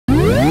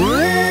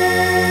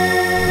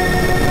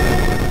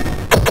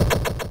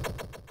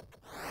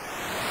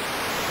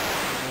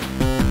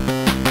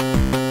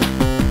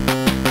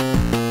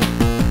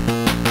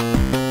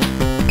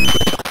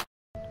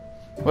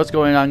What's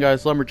going on,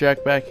 guys?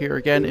 Lumberjack back here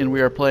again, and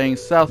we are playing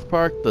South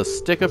Park: The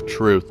Stick of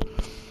Truth.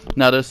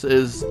 Now, this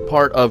is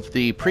part of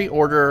the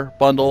pre-order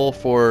bundle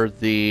for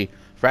the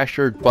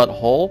Fractured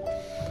Butthole.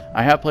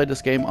 I have played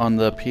this game on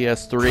the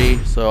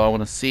PS3, so I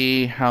want to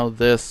see how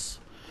this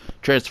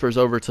transfers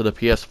over to the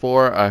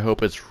PS4. I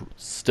hope it's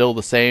still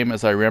the same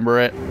as I remember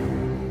it.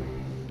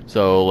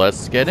 So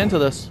let's get into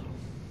this.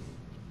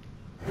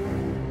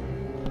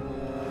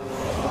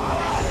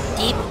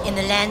 Deep in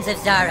the lands of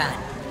Zaron,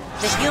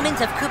 the humans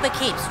of Koopa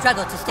Keep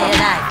struggle to stay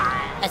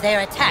alive as they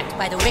are attacked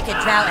by the wicked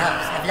drow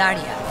elves of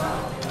Larnia.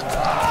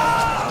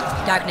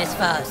 Darkness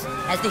falls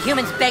as the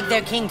humans beg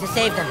their king to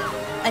save them,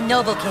 a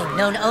noble king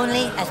known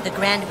only as the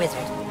Grand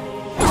Wizard.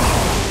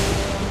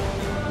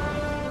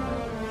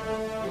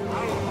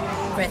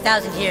 For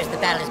 1,000 years the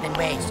battle has been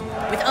waged,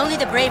 with only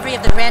the bravery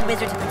of the Grand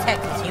Wizard to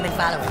protect his human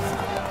followers.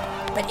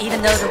 But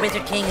even though the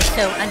Wizard King is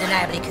so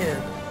undeniably cool,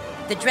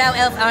 the drow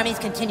elf armies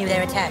continue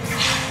their attacks.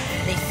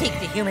 They seek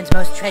the humans'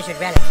 most treasured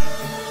relic,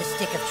 the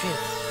Stick of Truth.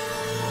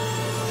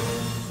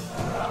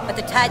 But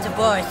the tides of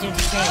war are soon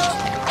to change,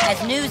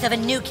 as news of a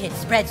new kid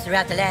spreads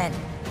throughout the land.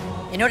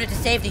 In order to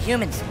save the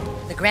humans,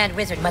 the Grand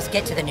Wizard must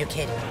get to the new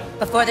kid,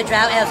 before the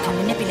drow elves can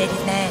manipulate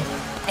his mind,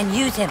 and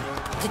use him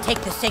to take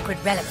the sacred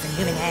relic from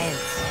human hands.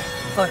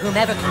 For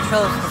whomever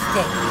controls the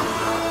stick,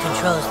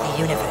 controls the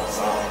universe.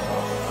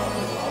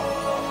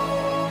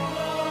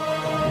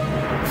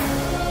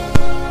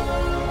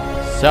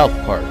 South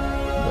Park: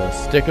 The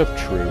Stick of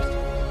Truth.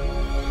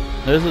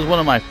 This is one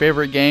of my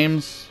favorite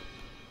games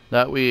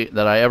that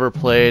I ever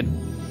played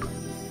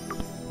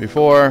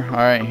before.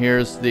 Alright,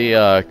 here's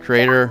the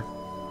creator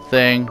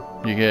thing.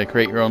 You can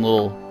create your own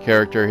little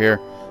character here.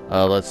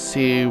 Let's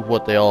see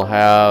what they all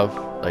have.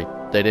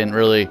 Like, they didn't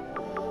really,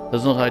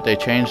 doesn't look like they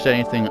changed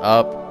anything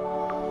up.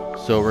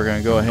 So we're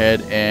gonna go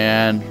ahead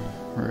and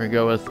we're gonna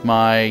go with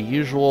my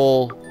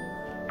usual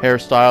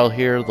hairstyle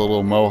here, the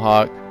little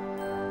mohawk.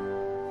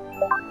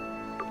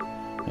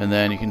 And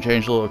then you can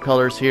change the little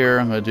colors here.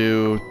 I'm going to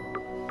do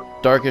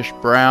darkish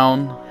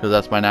brown, because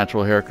that's my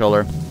natural hair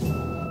color.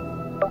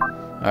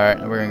 Alright,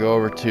 we're going to go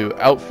over to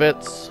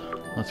outfits.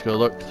 Let's go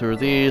look through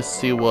these,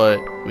 see what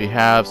we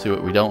have, see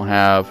what we don't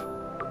have.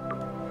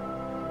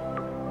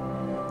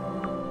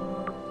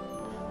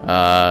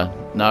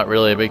 Not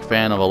really a big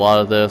fan of a lot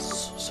of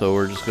this, so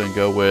we're just going to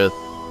go with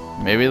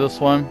maybe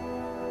this one.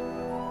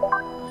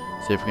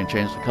 See if we can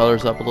change the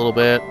colors up a little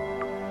bit.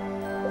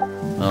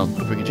 Well,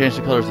 if we can change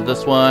the colors of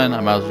this one, I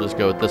might as well just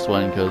go with this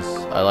one because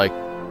I like...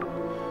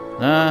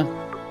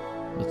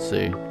 let's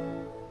see.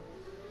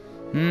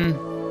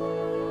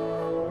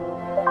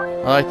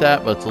 I like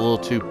that, but it's a little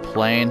too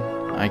plain,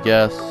 I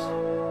guess.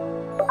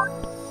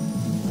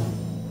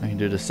 I can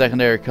do the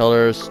secondary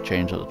colors,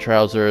 change all the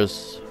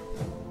trousers.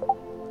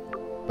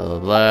 Blah, blah,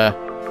 blah.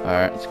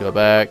 Alright, let's go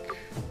back.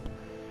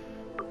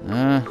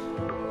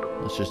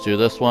 Let's just do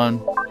this one,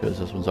 because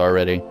this one's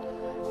already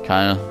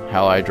kind of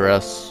how I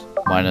dress.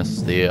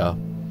 Minus the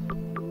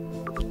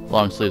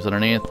long sleeves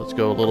underneath. Let's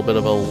go a little bit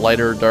of a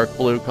lighter dark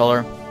blue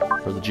color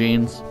for the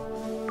jeans.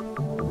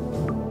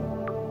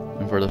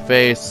 And for the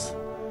face,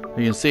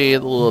 you can see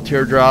the little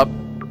teardrop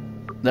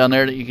down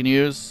there that you can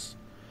use.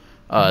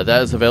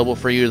 That is available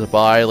for you to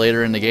buy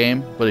later in the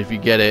game, but if you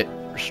get it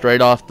straight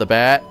off the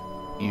bat,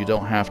 you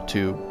don't have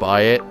to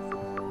buy it,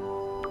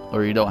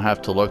 or you don't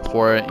have to look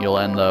for it. You'll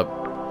end up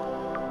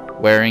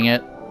wearing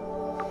it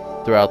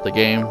throughout the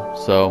game.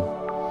 So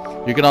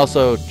you can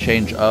also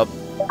change up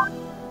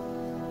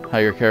how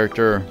your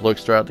character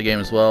looks throughout the game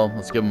as well.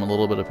 Let's give him a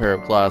little bit of pair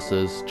of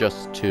glasses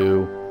just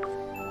to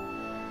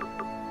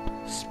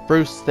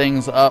spruce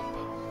things up.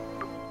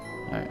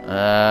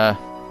 Alright,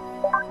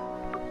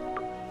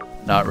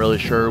 not really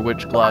sure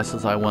which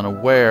glasses I want to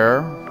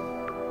wear.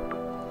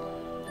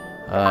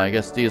 I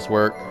guess these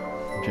work.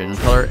 Change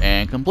the color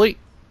and complete.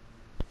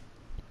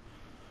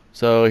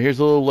 So here's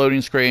a little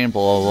loading screen,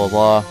 blah blah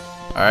blah.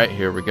 Alright,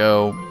 here we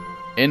go.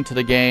 Into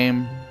the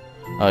game.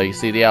 You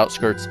see the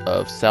outskirts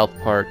of South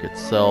Park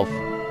itself.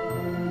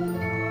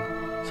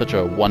 Such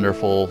a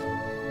wonderful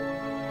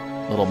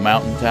little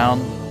mountain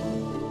town.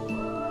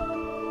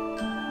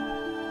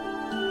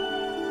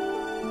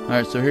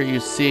 Alright, so here you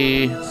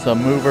see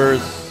some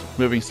movers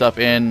moving stuff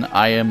in.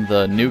 I am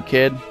the new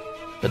kid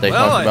that they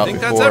talked about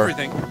before. That's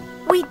everything.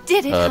 We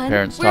did it, hon.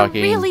 Parents We're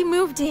talking. really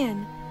moved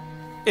in.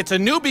 It's a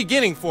new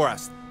beginning for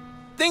us.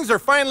 Things are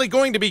finally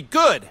going to be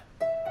good.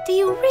 Do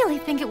you really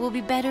think it will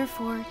be better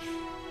for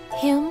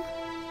him?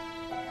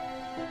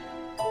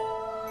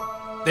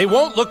 They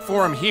won't look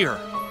for him here.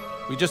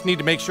 We just need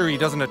to make sure he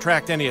doesn't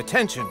attract any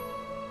attention.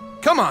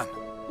 Come on,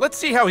 let's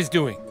see how he's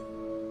doing.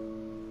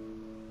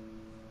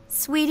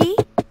 Sweetie?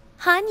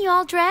 Hun, you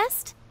all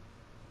dressed?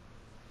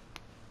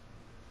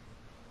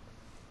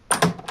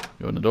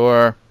 Go in the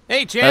door.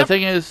 Hey, champ. The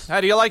thing is,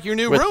 how do you like your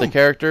new with room? the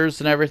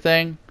characters and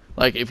everything,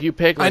 like if you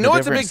pick like I know a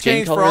it's a different big skin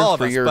change for color all of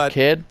for us, your but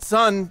kid,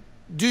 son,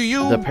 do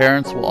you the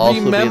parents will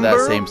also be that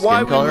same why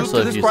skin we color. moved So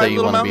to if this you bright say you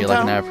little want to be mountain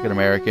like an town? African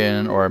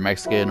American or a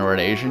Mexican or an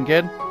Asian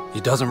kid, He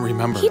doesn't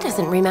remember. He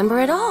doesn't remember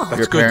at all. That's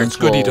Your good, parents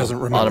that's good he will doesn't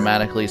remember.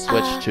 automatically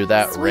switch to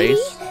that Sweetie,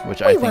 race,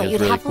 which I we think want is you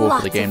to really have cool for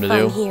lots the game of to fun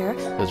do. here.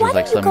 Because Why there's like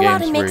don't you some go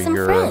out games and make where some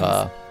your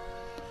friends?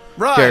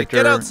 Right, character,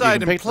 get you outside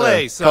can and pick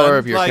play, the son. color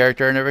of your like,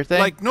 character and everything,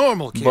 like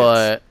normal kids.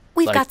 but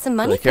We've like, got some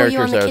money the for you characters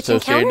on the that are kitchen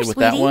associated counter, with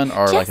that sweetie. one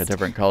are like a Just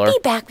different color. Be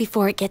back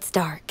before it gets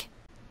dark.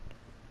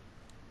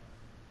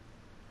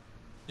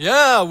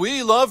 Yeah,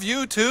 we love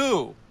you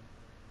too.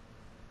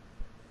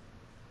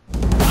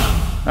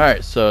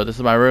 Alright, so this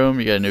is my room.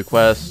 You get a new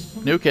quest.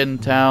 New kid in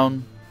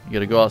town. You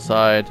gotta go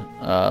outside.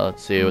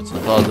 Let's see what's in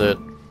the closet.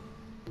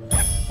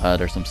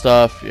 There's some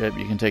stuff. You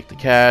can take the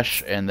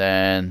cash and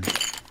then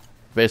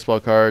baseball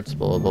cards,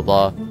 blah blah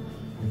blah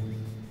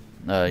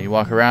blah. You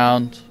walk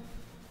around.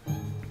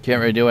 Can't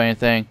really do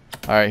anything.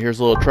 Alright, here's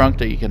a little trunk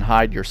that you can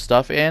hide your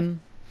stuff in.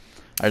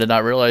 I did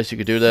not realize you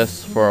could do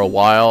this for a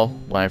while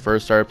when I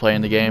first started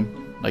playing the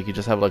game. Like, you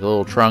just have like a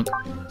little trunk.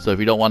 So if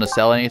you don't want to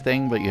sell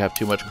anything, but you have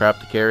too much crap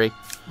to carry,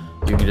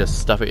 you can just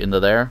stuff it into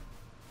there.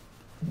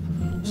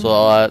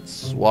 So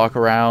let's walk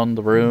around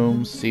the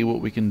room, see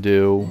what we can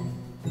do.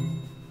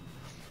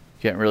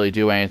 Can't really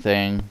do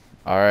anything.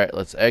 Alright,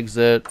 let's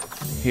exit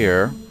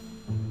here.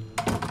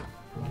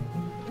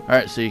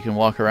 Alright, so you can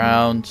walk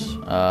around.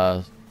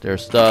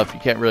 There's stuff. You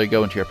can't really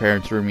go into your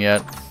parents' room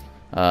yet.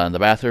 In the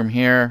bathroom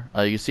here,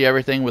 you see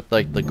everything with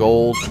like the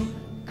gold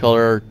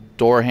color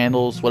door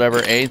handles, whatever.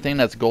 Anything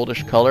that's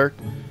goldish colored,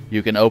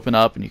 you can open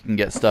up and you can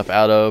get stuff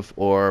out of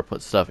or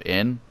put stuff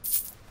in.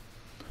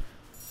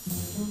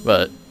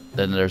 But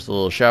then there's a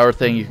little shower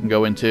thing you can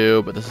go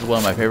into. But this is one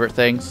of my favorite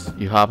things.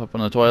 You hop up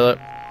on the toilet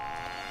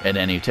and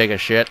then you take a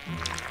shit,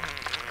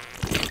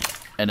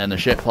 and then the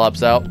shit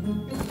plops out,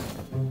 and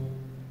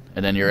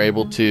then you're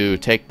able to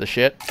take the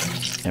shit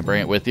and bring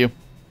it with you.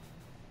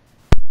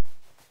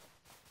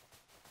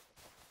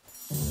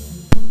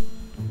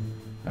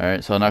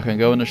 Alright, so I'm not going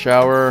to go in the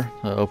shower.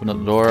 Open up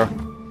the door.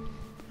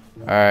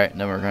 Alright,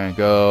 then we're going to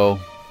go.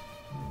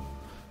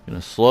 Going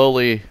to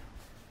slowly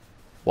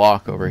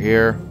walk over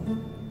here.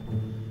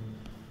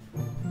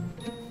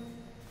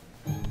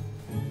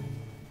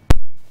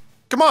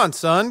 Come on,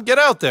 son. Get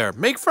out there.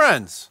 Make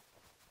friends.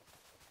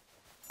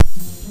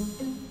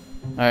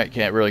 Alright,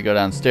 can't really go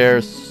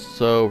downstairs.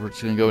 So we're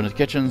just going to go into the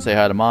kitchen, say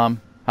hi to Mom.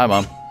 Hi,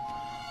 Mom.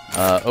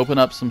 Open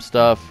up some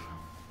stuff.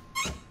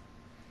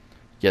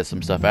 Get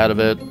some stuff out of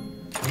it.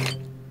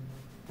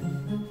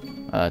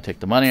 Take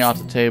the money off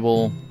the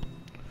table,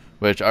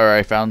 which I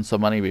already found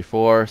some money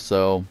before,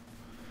 so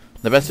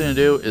the best thing to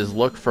do is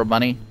look for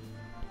money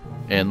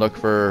and look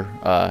for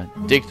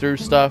dig through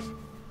stuff.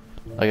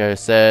 Like I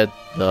said,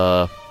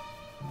 the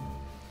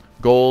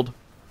gold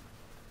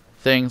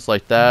things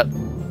like that,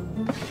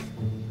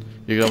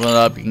 you can open it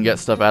up, you can get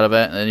stuff out of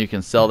it, and then you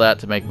can sell that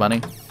to make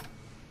money.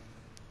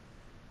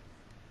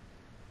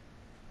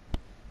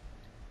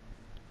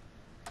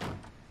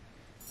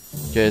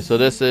 Okay, so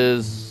this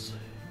is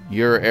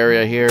your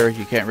area here.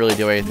 You can't really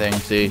do anything.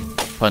 See,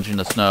 punching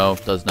the snow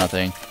does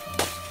nothing.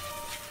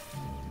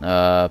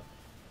 Can't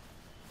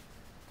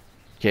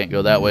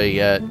go that way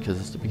yet because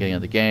it's the beginning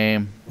of the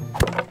game.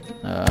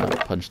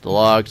 Punch the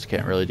logs.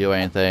 Can't really do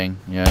anything.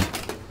 Yeah.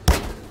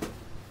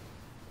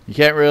 You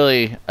can't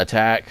really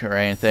attack or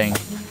anything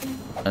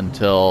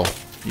until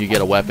you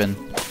get a weapon,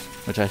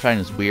 which I find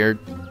is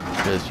weird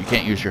because you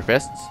can't use your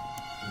fists.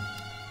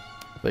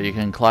 But you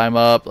can climb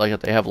up, like if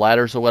they have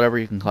ladders or whatever,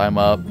 you can climb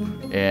up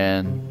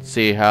and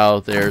see how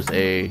there's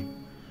a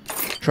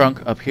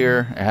trunk up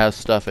here. It has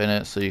stuff in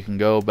it, so you can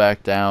go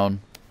back down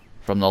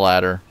from the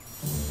ladder.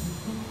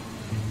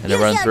 And it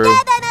runs through. Try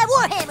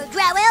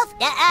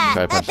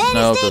to punch the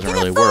snow, it doesn't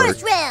really work.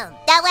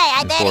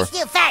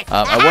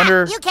 I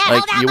wonder,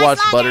 like, you watch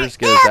Butters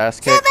get his ass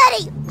kicked.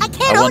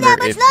 I wonder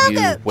if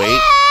you wait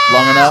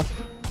long enough,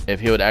 if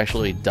he would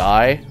actually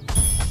die.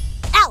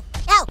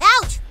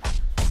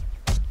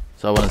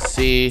 So I want to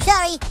see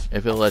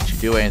if it'll let you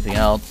do anything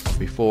else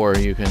before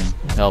you can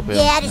help him.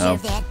 Yeah, I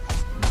deserve that.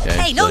 Okay,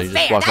 Hey, so no you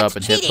fair. just walk That's up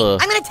and cheating. hit the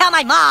I'm gonna tell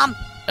my mom.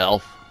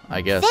 elf,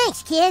 I guess.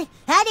 Thanks, kid.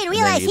 I didn't And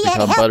then realize you he had a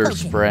become health Butters'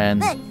 potion. friend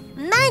Look,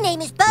 my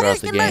name is Butters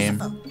throughout the the game.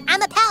 Merciful.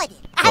 I'm a paladin.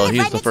 I Well, have a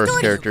he's friend the next first door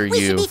to character We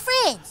should you be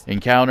friends.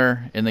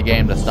 encounter in the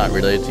game that's not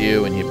related to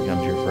you, and he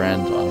becomes your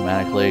friend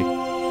automatically.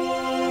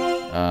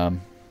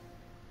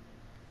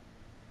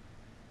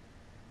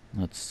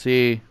 Let's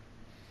see.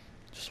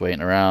 Just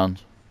waiting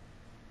around.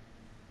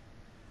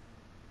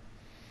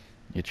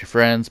 Get your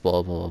friends,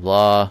 blah, blah, blah,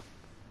 blah.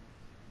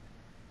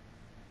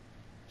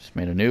 Just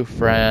made a new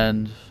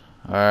friend.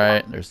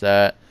 Alright, there's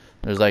that.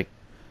 There's like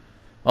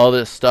all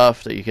this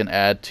stuff that you can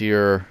add to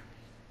your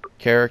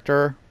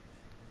character.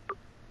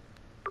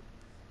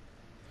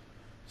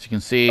 As you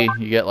can see,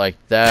 you get like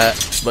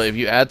that. But if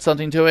you add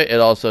something to it, it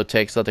also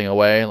takes something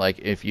away. Like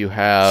if you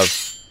have,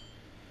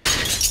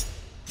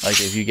 like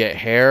if you get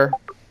hair,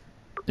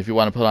 if you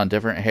want to put on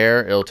different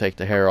hair, it'll take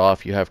the hair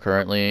off you have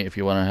currently. If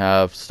you want to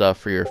have stuff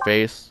for your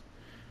face,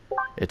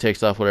 it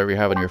takes off whatever you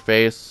have on your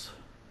face.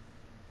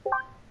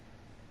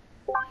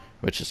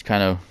 Which is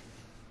kind of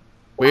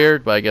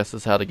weird, but I guess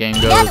that's how the game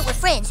goes. Now that we're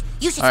friends,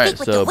 you should Alright, speak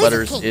with so the Wizard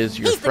Butters King. is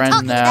your He's been friend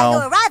talking now.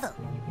 about your arrival.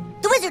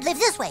 wizard lives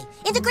this way,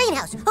 in the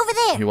greenhouse, over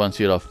there. He wants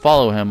you to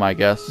follow him, I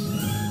guess.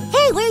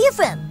 Hey, where are you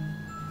from?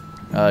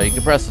 You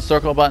can press the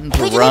circle button to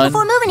Where'd you run, live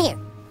before moving here?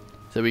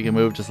 so we can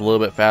move just a little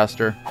bit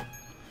faster.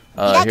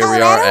 got Here we are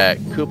Colorado? at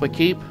Koopa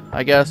Keep,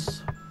 I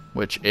guess,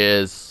 which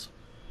is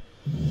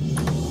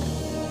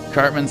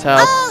Cartman's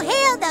house. Oh,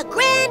 hail the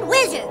Grand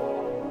Wizard!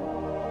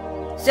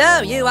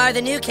 So, you are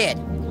the new kid.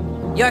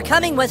 Your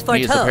coming was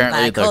foretold He's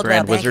apparently by the Coldwell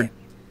Grand Banker. Wizard.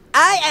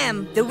 I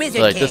am the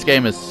Wizard Like, King. this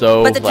game is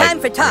so, But the like, time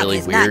for talk really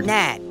is weird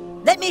not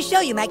now. Let me show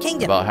you my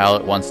kingdom. about how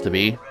it wants to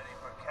be.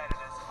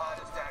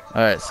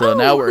 Alright, so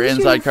now we're who's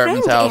inside your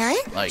Cartman's friend, house.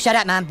 Aaron? Like, Shut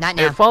up, Mom. Not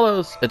now.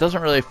 it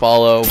doesn't really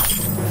follow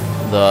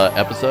the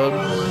episodes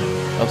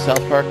of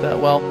South Park that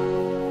well.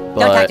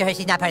 But Don't talk to her.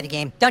 She's not part of the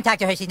game. Don't talk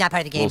to her. She's not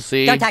part of the game. We'll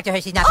see. Don't talk to her.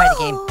 She's not part of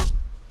the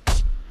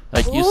game.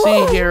 like, you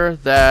see here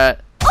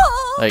that,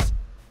 like,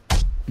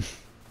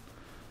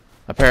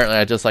 apparently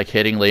I just like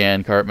hitting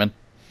Leanne Cartman.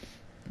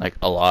 Like,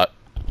 a lot.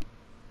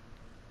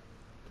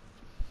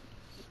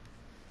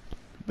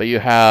 But you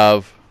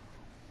have,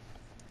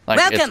 like,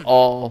 it's Welcome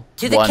all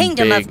to the one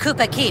kingdom of big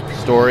Koopa Keep.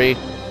 story,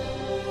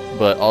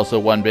 but also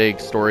one big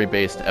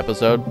story-based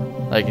episode.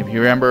 Like, if you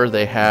remember,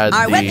 they had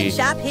Our the weapon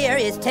shop here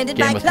is tended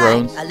Game by of Clyde,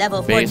 Thrones a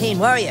level based 14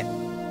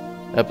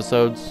 warrior.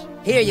 episodes.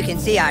 Here you can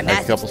see our Like a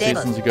massive couple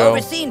stables, seasons ago.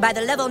 overseen by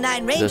the level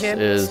 9 ranger,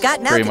 This is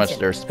Scott pretty Malkinson, much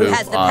their who spoof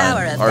has the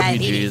power on of RPGs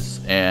diabetes.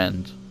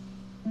 and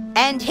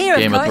And here,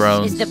 Game of of course,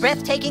 Thrones, is the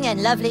breathtaking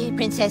and lovely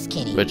Princess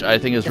Kenny. which I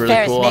think is The really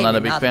fairest cool. I'm not maiden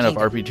a big in all fan the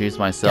of kingdom. RPGs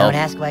myself.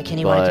 Don't ask why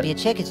Kenny wanted to but be a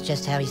chick, it's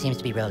just how he seems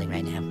to be rolling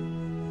right now.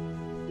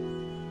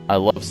 I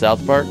love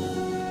South Park.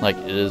 Like,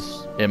 it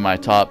is in my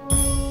top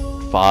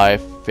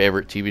 5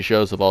 favorite TV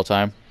shows of all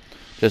time,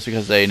 just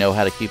because they know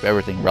how to keep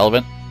everything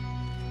relevant.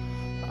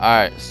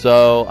 Alright,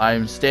 so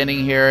I'm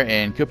standing here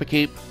in Koopa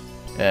Keep,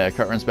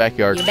 Cartman's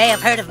backyard. You may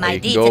have heard of my You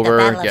can deeds go at the over,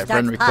 Battle of get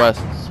friend Stark's Pond.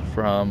 requests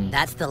from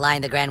That's the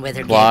line the Grand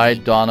Wizard Clyde,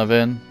 gave me.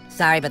 Donovan.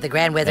 Sorry, but the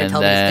Grand Wizard And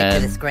told me to stick to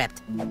then, the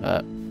script.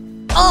 Uh,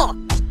 Oh!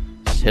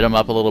 just hit them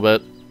up a little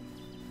bit.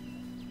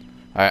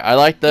 Alright, I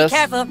like Be this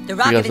careful, the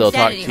Rock because of they'll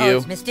talk Insanity to you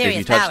holds if mysterious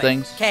you touch powers.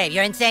 things. Okay,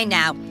 you're insane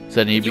now. So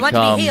then you If you want to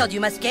become be healed,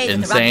 you must gaze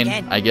at the rock insane,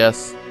 again. I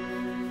guess.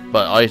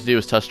 But all you have to do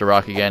is touch the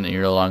rock again and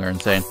you're no longer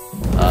insane.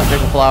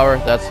 Pick a flower.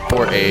 That's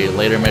for a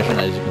later mission,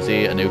 as you can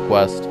see, a new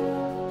quest.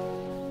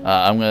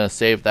 I'm going to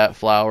save that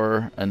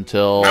flower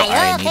until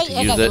I need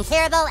to use it.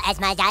 terrible as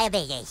my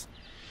diabetes.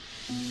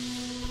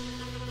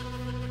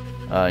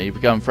 You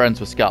become friends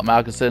with Scout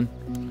Malkinson.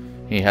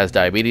 He has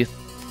diabetes.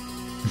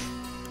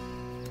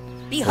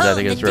 Behold, I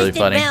think it's really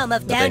funny realm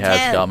of that they have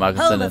Scout downtown, Malkinson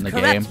home in of the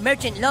corrupt game.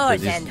 merchant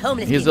lords and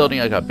homeless He's people. building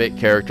like a bit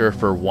character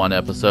for one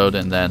episode,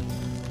 and then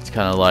it's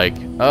kind of like,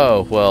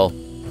 oh, well,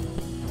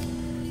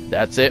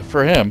 that's it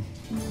for him.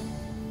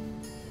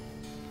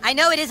 I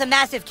know it is a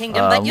massive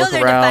kingdom, but you'll Look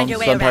learn to around. find your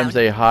way Sometimes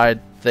around. they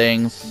hide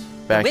things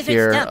back Wizard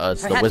here. stump.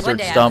 It's the Perhaps one wizard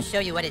day I will stump. show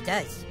you what it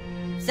does.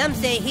 Some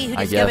say he who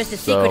I discovers the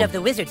guess secret so. of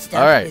the wizard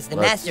stump Alright, is the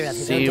let's master of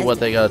his see own what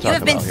they gotta destiny.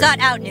 talk You have been about sought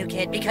out, new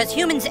kid, because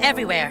humans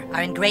everywhere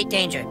are in great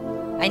danger.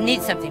 I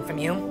need something from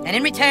you, and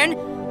in return,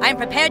 I am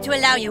prepared to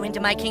allow you into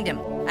my kingdom.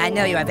 I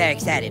know you are very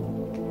excited.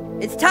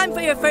 It's time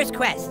for your first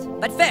quest,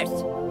 but first,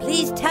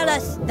 please tell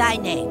us thy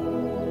name.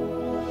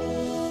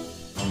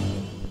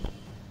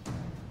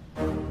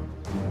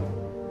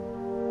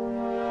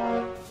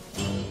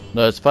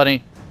 What's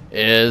funny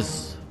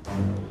is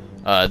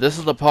this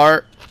is the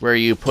part where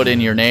you put in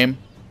your name.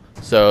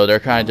 So they're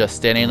kind of just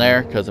standing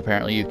there because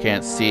apparently you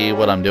can't see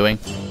what I'm doing.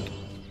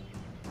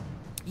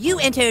 You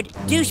entered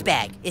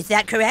douchebag, is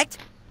that correct?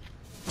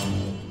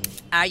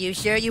 Are you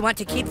sure you want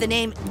to keep the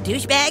name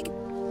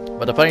douchebag?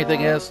 But the funny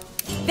thing is,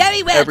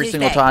 Very well, every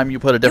single douchebag. time you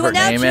put a different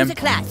you will now name choose in, a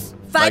class.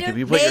 like Fighter, if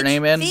you put your mage,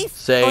 name in, thief,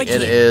 say or it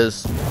thief.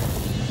 is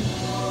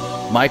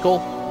Michael,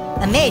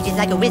 A mage is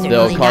like a wizard,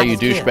 they'll only call not you as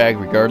cool. douchebag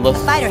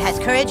regardless. A fighter has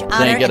courage, honor,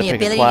 Then you and gotta the pick a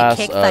ability class.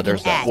 to kick fucking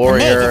There's the ass. warrior, a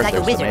mage is like a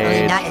there's the wizard, only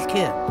mage. not as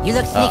cool. You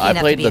look sneaky I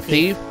enough played to be the a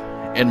thief.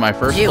 thief in my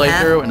first Jew, huh?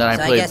 playthrough, and then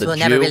So I I played guess the we'll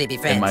never Jew really be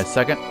in friends. my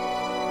second.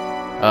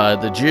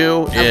 The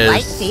Jew A white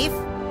is thief?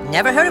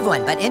 Never heard of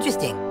one, but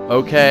interesting.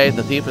 okay.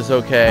 The thief is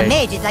okay. A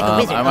mage is like a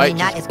wizard, I only might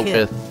not just as go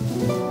cool.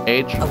 with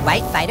Age. A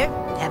white fighter?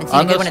 Haven't seen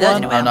On a good this one of those in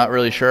one, a while. I'm not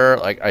really sure.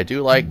 Like, I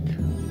do like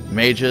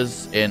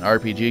mages in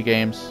RPG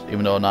games,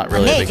 even though I'm not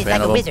really a a mage big is fan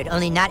like of a them. wizard,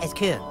 only not as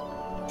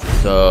cool.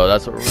 So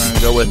that's what we're going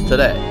to go with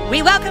today.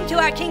 We welcome to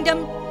our kingdom,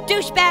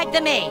 Douchebag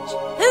the Mage.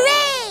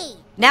 Hooray!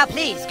 Now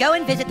please, go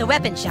and visit the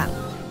weapon shop.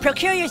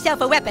 Procure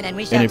yourself a weapon and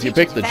we shall And if you teach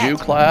pick the it Jew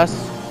fast.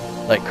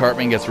 class, like,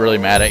 Cartman gets really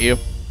mad at you.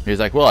 He's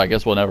like, well, I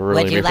guess we'll never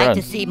really Would be you like friends.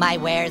 to see my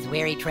wares,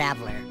 weary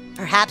traveler?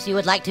 Perhaps you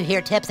would like to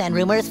hear tips and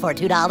rumors for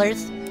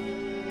 $2?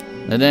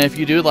 And then if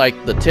you do,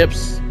 like, the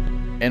tips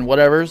and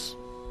whatevers,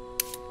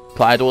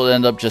 Clyde will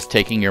end up just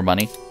taking your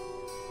money.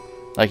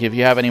 Like, if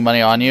you have any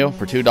money on you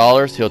for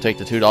 $2, he'll take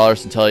the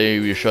 $2 and tell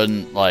you you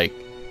shouldn't, like,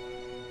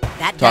 That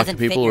talk to doesn't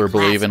fit people your or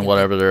believe class, in do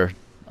whatever they're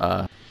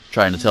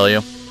trying to tell you.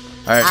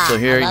 Alright, so Ah,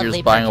 here a you're lovely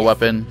just buying a purchase.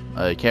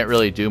 weapon. You can't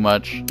really do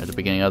much at the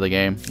beginning of the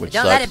game, which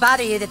Don't sucks. let it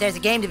bother you that there's a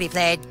game to be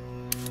played.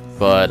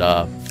 But,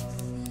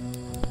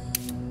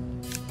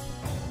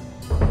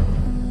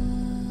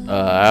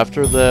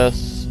 After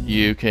this,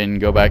 you can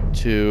go back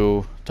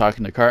to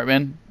talking to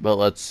Cartman, but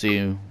let's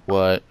see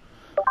what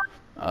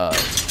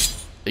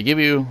they give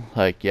you.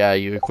 Like, yeah,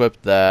 you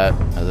equipped that.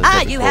 As I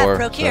said you before, have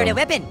procured so a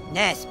weapon.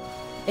 Nice.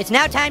 It's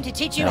now time to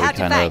teach you now how he to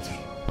kind fight. of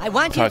I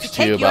want you talks to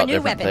to you take your about new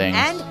different weapon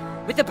things.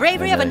 and, with the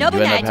bravery And of a then noble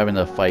you end up knight, having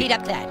to fight beat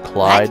up Clyde.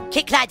 Clyde. What?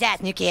 Kick Clyde's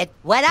ass, new kid.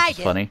 What I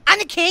do? funny. I'm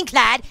the king,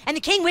 Clyde, and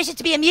the king wishes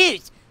to be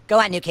amused. Go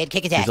on, new kid,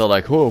 kick his ass. He's all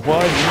like, "Whoa,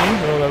 why me?"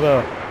 Blah,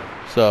 blah, blah.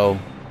 So,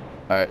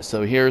 all right.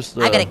 So here's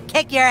I'm gonna the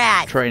kick your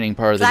ass. training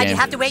part of the Clyde, game.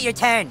 you have to wait your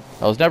turn.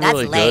 I was never That's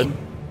really lame. good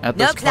at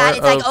No, this Clyde, part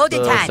it's like of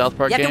olden the times. South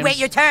Park You have to games. wait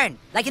your turn,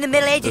 like in the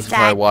Middle Ages, This is Clyde.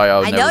 probably why I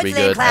would know never it's be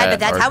lame, good Clyde, at but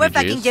that's how we're RPGs.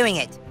 fucking doing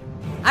it.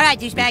 All right,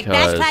 douchebag, bash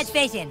Because Clyde's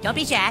face in. Don't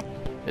be shy.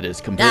 It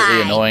is completely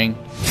Die. annoying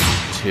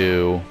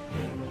to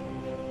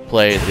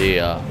play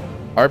the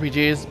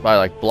RPGs by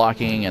like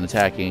blocking and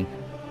attacking.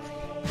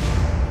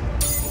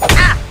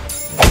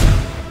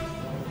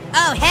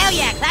 Oh, hell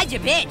yeah, Clyde's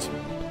your bitch.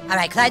 All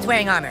right, Clyde's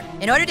wearing armor.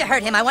 In order to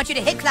hurt him, I want you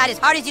to hit Clyde as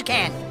hard as you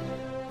can.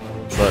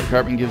 But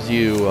Cartman gives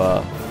you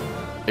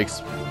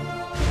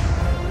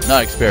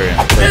not experience,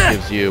 but it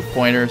gives you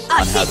pointers Oh,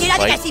 on how shit, to dude, I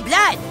think I fight. see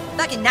blood.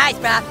 Fucking nice,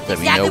 bro. you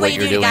Exactly know what what you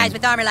you're do to guys doing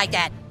with armor like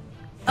that.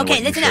 and Okay, what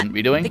you listen up. shouldn't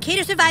be doing. The key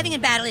to surviving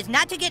in battle is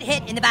not to get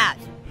hit in the bows.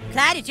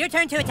 Clyde, it's your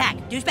turn to attack.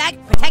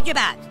 Douchebag, protect your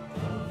bows.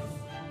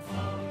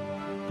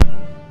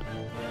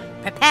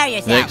 Prepare And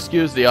yourself.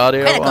 excuse the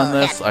audio Critical on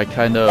this. hit. I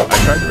tried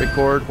to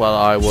record while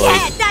I was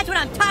Yes, that's what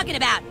I'm talking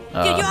about.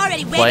 Dude, you're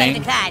already way better playing,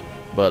 than Clyde.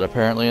 but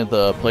apparently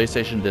the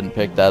PlayStation didn't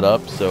pick that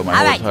up, so my All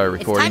whole right, entire it's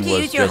recording time to was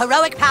use your just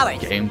heroic powers.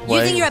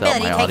 gameplay Using your without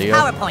ability my takes audio.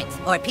 power points,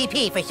 or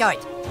PP for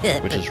short.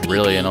 which is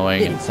really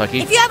annoying and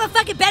sucky. If you have a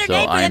fucking better So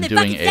name for I'm them, then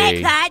fucking doing say it,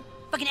 a Clyde.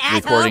 Fucking asshole.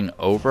 Recording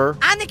over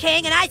I'm the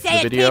king, and I say the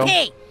it's video.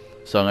 PP.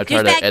 So I'm gonna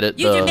try Douchebag, to edit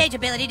use your the mage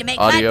ability to make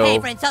audio Clyde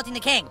pay for insulting the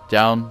king.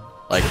 down,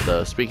 like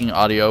the speaking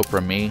audio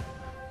from me,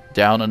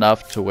 down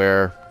enough to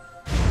where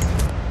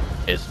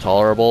it's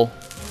tolerable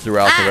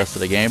throughout the rest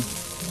of the game.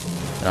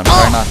 And I'm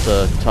trying not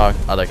to talk.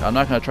 I'm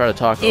not gonna try to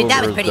talk Dude, that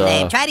over was pretty the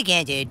lame. Try it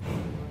again, dude.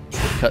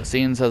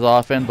 cutscenes as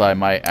often, but I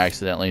might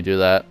accidentally do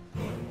that.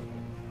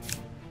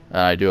 And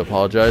I do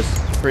apologize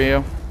for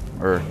you,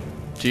 or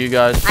to you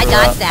guys. I for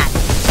dodged that.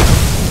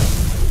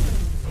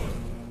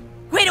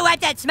 Way to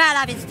wipe that smile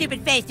off his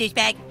stupid face,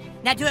 douchebag.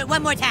 Now do it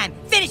one more time.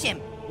 Finish him.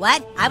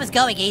 What? I was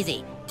going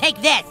easy. Take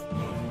this.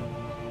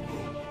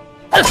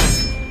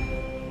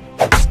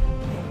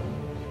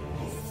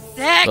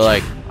 Sick. But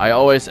like, I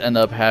always end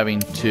up having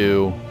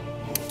to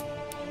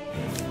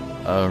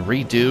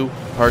redo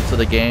parts of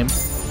the game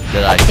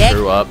that I Dick.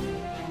 screw up.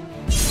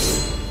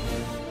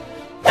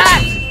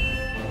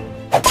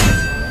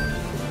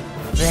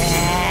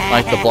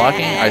 Like the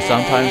blocking, I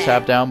sometimes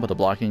have down, but the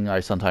blocking I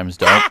sometimes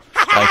don't.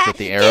 Like with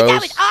the Dude, that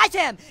arrows. was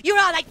awesome. You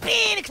were all like,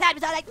 "Beam," and Clyde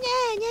was all like,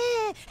 "Nah,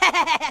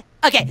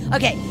 nah."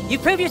 Okay. You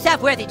prove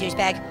yourself worthy,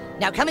 douchebag.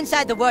 Now come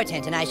inside the war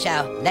tent, and I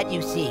shall let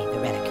you see the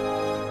relic.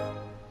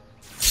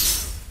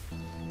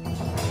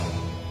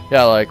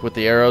 Yeah, like with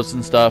the arrows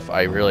and stuff,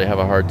 I really have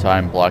a hard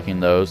time blocking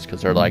those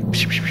because they're like.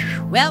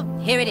 Well,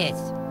 here it is.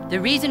 The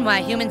reason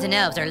why humans and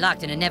elves are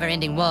locked in a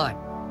never-ending war.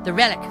 The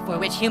relic for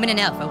which human and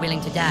elf are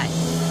willing to die.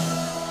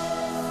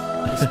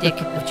 The stick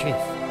of truth.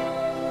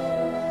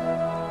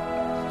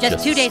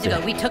 Just 2 days ago,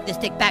 stick. we took the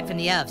stick back from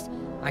the elves.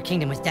 Our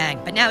kingdom was dying,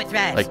 but now it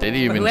thrives. Like they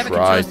didn't For even whoever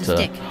try controls the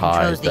to stick hide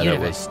controls the that it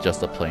universe. was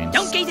just a plain.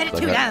 Don't gaze at it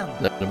too that long,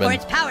 would've for been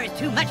its power is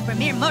too much for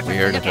mere mortals to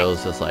weird look if it at.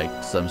 was just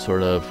like some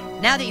sort of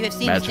Now that you have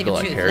seen the stick magical, of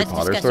like truth, Harry let's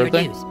Potter discuss sort your of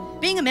thing?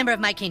 dues. Being a member of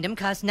my kingdom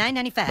costs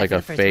 $9.95 Like for a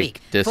the first fake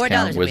week. discount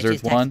 $4 of which wizard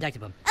is tax one?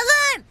 deductible.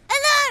 Alarm!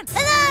 Alarm!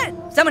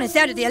 Alarm! Someone has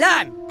sounded the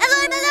alarm! Alarm!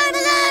 Alarm!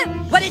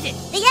 Alarm! What is it?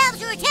 The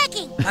elves are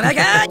attacking! Oh my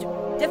god!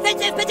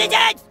 Defensive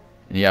positions!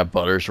 And you have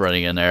Butters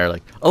running in there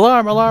like,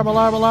 alarm, alarm,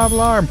 alarm, alarm,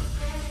 alarm.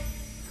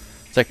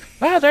 It's like,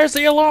 there's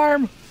the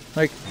alarm.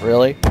 Like,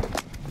 really?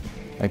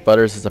 Like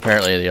Butters is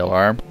apparently the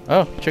alarm.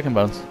 Oh, chicken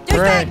bones.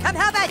 Hooray. Douchebag, come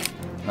help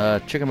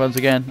us! Chicken bones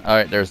again.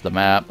 Alright, there's the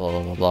map, blah,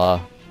 blah, blah,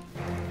 blah.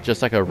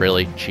 Just like a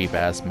really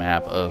cheap-ass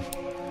map of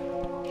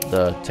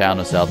the town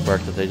of South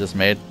Park that they just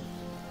made.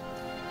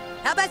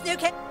 Help us, new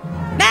kid!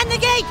 Man the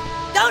gate!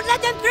 Don't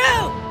let them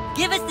through!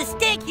 Give us the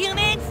stick,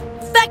 humans!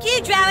 Fuck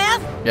you, Drow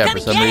Elf! Yeah, Come for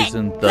and some get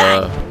reason, it. the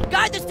Clyde,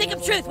 guard the stick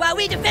of truth while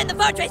we defend the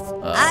fortress!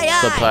 Aye, aye!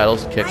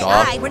 subtitles kick Aye,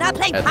 off aye. We're not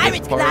playing at this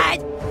pirates, part, Clyde!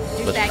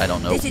 but Douchebag, I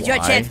don't know this is your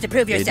why chance to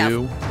prove they yourself.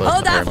 do, but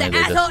Hold off the apparently they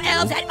just asshole do.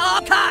 elves at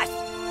all costs!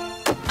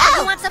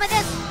 I want some of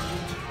this!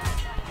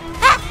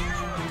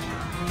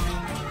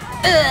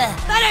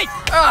 Butters!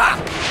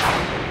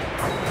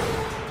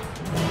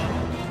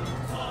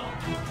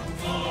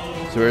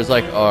 So here's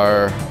like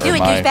our Do it,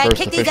 my douchebag. first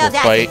Kick these official elves'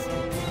 fight. asses.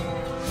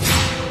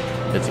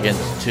 It's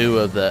against 2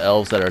 of the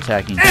elves that are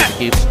attacking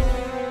Keeps.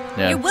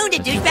 Yeah, You're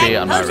wounded, as you can douchebag. see,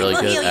 I'm not Potion really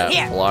will good heal you. at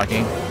Here.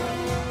 blocking.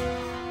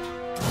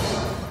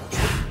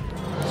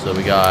 So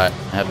we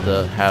have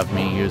to have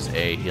me use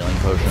a healing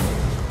potion,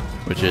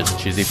 which is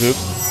cheesy poop.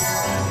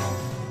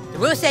 The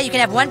rules say you can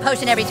have 1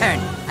 potion every turn.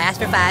 I asked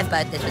for 5,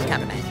 but this was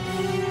compromised.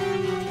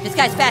 This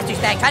guy's fast,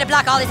 douchebag. Try to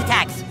block all his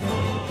attacks.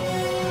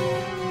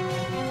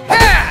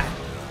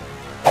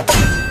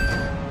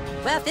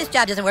 Well, if this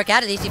job doesn't work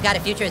out, at least you've got a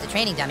future as a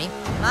training dummy.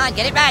 Come on,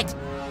 get it right.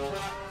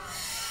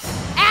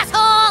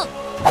 Asshole!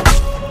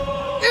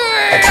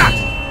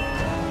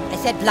 I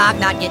said block,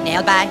 not get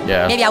nailed by.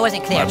 Yeah. Maybe I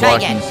wasn't clear. My Try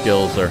blocking again.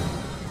 skills are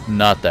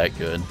not that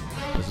good.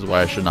 This is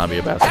why I should not be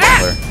a basketball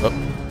player.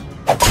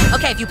 Oh.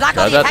 Okay, if you block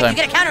all Got the that attacks, you time.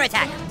 get a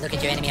counterattack. Look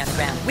at your enemy on the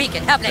ground. Weak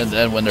and helpless. And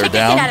then when they're Kick the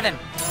down, shit out of him.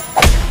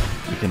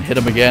 you can hit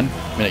them again,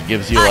 and it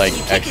gives you Awesome, like you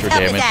kicked extra his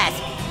helpless damage.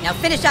 ass. Now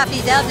finish off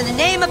these elves in the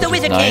name of the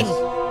Which is Wizard nice.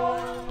 King.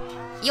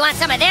 You want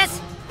some of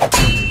this?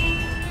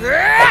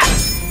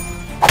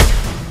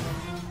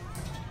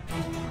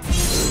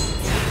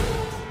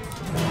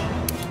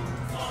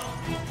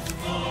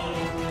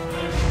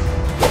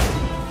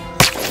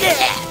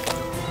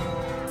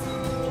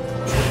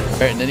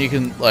 Alright, and then you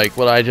can, like,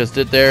 what I just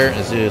did there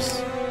is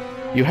just,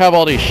 you have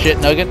all these shit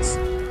nuggets.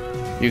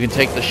 You can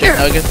take the shit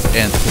nuggets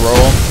and throw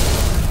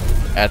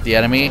them at the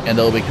enemy, and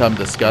they'll become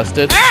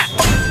disgusted.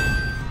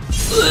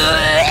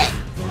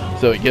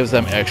 So it gives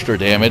them extra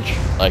damage,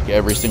 like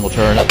every single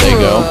turn that they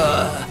go.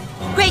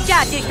 Great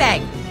job,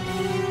 douchebag.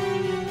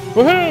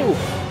 Woohoo!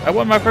 I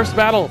won my first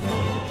battle.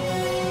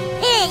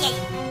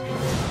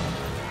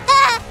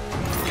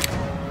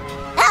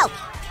 Help!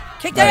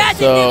 Kick their Right, asses,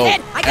 so new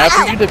kid. I got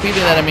after you. you defeat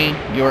an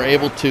enemy, you are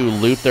able to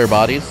loot their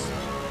bodies.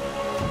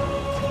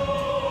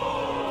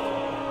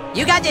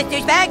 You got this,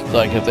 douchebag. So,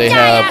 like if they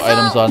Yeah, have asshole.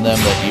 items on them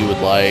that you would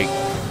like,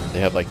 they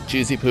have like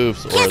cheesy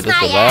poofs or Kiss this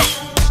my or that.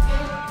 ass.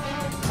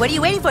 What are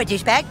you waiting for,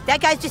 douchebag?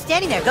 That guy's just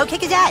standing there. Go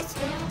kick his ass.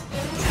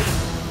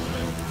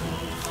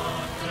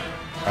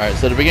 Alright,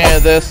 so at the beginning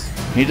of this,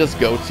 he just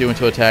goats you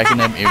into attacking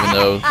them even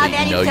though Oh, man, you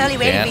he's know totally you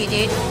waiting for can't.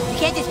 you, dude. You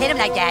can't just hit him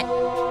like that.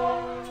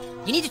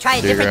 You need to try a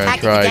So you're different gonna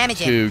tactic to try damage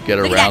him. to get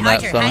Look around at that that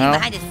archer somehow? hiding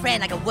behind his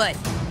friend like a wood.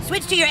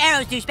 Switch to your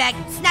arrows, douchebag.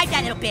 Snipe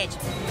that little bitch.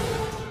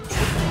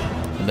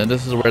 And then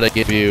this is where they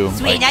give you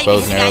Sweet, now like you can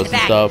bows hit and the guy in arrows the and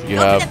back. stuff. You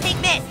Go for have the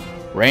pink miss.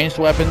 ranged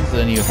weapons, and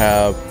then you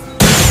have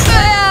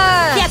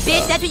Yeah,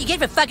 bitch, that's what you get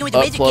for fucking with the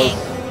up Wizard close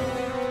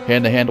King.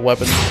 hand-to-hand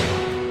weapons.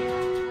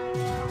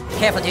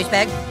 Careful,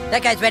 douchebag.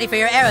 That guy's ready for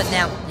your arrows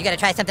now. You gotta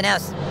try something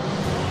else.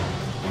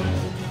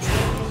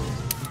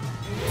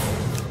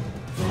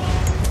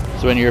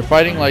 So when you're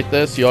fighting like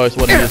this, you always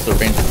want to use the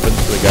ranged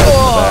weapons to the guys in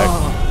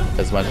the back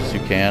as much as you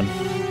can.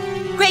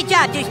 Great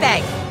job,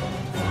 douchebag.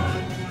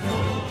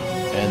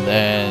 And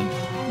then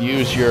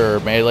use your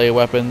melee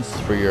weapons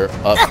for your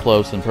up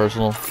close and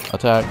personal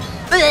attacks.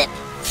 Right!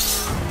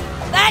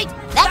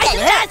 That Fight guy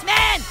your hurt. ass,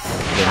 man!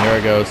 Then here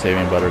I go,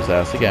 saving Butter's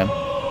ass again.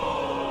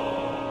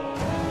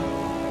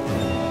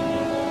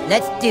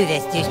 Let's do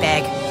this,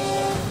 douchebag.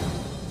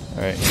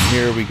 Alright, and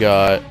here we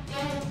got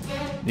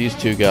these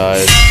two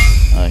guys.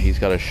 He's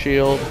got a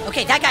shield.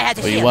 Okay, that guy has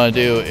a What shield. you want to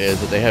do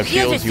is that they have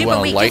Shields shields, are you super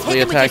want weak. to Just lightly hit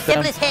them with attack your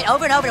them. simplest hit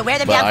over and over to wear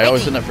them But down I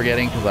always quickly. end up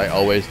forgetting because I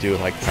always do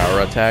like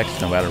power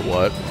attacks no matter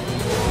what. You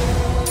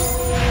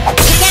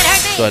can't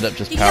hurt me! So I end up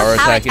just You power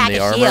don't attacking attack the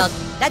a armor, shield.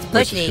 That's which is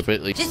bush league.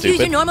 completely Just use your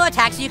stupid. normal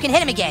attack so you can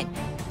hit him again.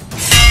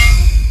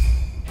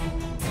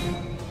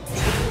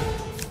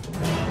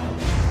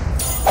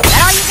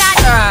 That all you got?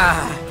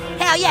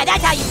 Hell yeah,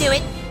 that's how you do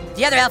it.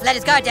 The other elf let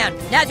his guard down.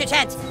 Now's your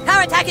chance.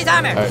 Power attack his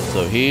armor. Alright,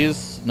 so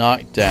he's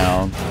knocked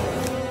down.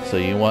 So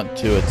you want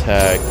to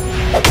attack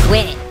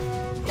Win it.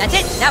 That's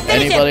it. Now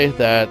finish anybody him.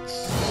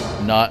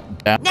 that's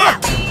not down. Now.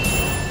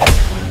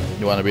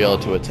 You want to be able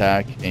to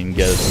attack and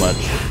get as much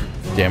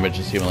damage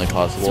as humanly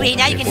possible Sweet,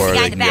 now you can hit before the guy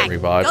they in can the get back.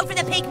 revived. Go for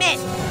the pink miss.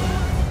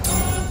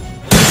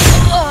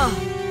 Oh.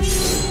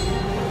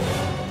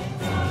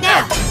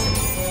 Now.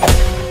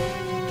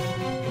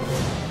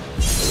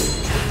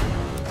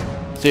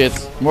 See,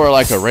 it's more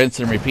like a rinse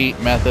and repeat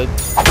method.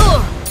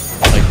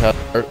 Like how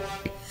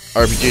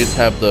RPGs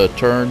have the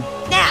turn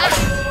Now.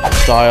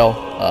 style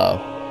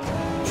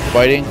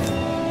fighting,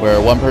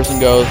 where one person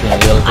goes and then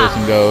the other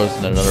person goes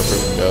and then another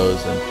person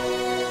goes and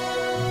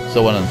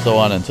so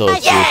on until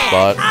it's your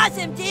spot.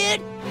 Awesome, dude.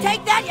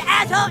 Take that, you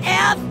asshole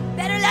elf.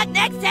 Better luck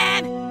next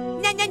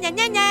time. Na na na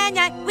na na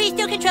na. We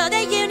still control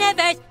the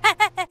universe.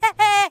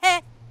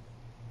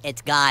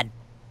 It's God.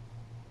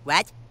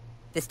 What?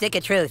 The stick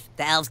of truth.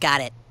 The elves got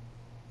it.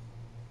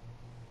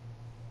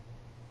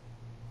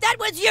 That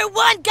was your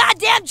one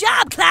goddamn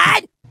job,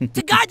 Clyde!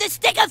 To guard the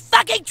stick of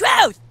fucking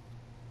truth!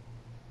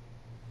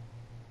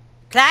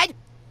 Clyde,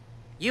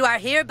 you are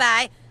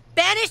hereby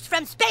banished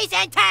from space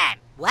and time!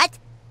 What?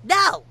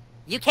 No!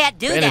 You can't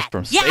do Banished that!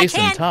 from Yeah, I space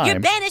and can! time? You're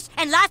banished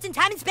and lost in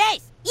time and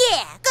space!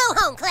 Yeah, go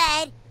home,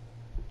 Clyde.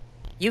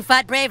 You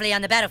fought bravely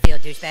on the battlefield,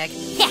 douchebag.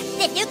 Yeah,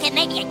 if you can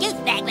make me a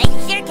douchebag, like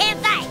you sure can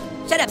fight.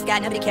 Shut up,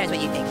 Scott. Nobody cares what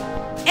you think.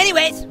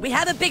 Anyways, we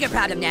have a bigger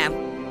problem now.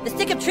 The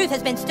stick of truth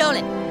has been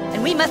stolen,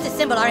 and we must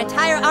assemble our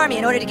entire army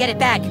in order to get it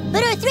back.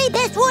 But our 3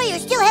 best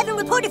warriors still haven't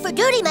reported for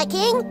duty, my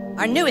king.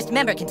 Our newest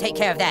member can take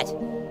care of that.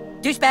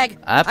 Douchebag,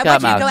 I've I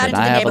got want you to go mouth, out and into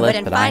I the have a neighborhood list,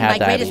 and and I find have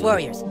my greatest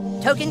diabetes.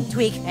 warriors, Token,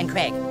 Tweak, and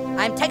Craig.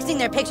 I'm texting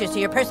their pictures to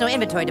your personal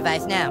inventory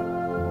device now.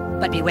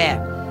 But beware,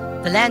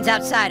 the lands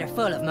outside are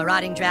full of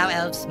marauding drow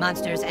elves,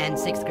 monsters, and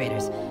 6th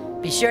graders.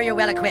 Be sure you're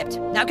well equipped.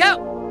 Now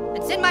go,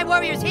 and send my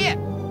warriors here.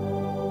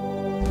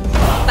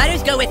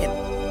 Fighters, go with him.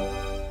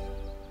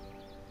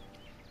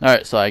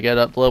 Alright, so I get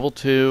up to level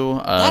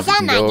 2. Yes, You I'm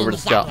can go not over in to the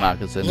Scout shotgun.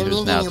 Moccasin, You who's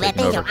need now any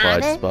taking weapons over or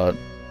Clyde's armor? spot.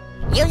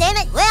 You name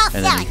it, we'll And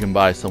sell then you it. can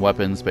buy some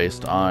weapons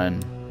based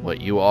on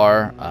what you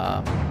are.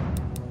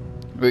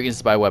 Or you can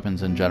just buy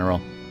weapons in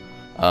general.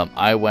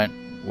 I went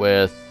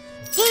with...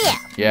 Yeah.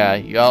 Yeah,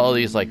 you got all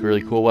these like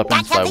really cool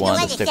weapons, Got but I something you wanted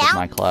to like to stick with sell?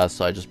 my class,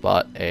 so I just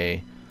bought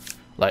a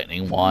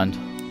lightning wand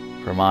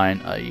for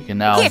mine. You can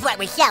now, Here's what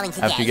we're selling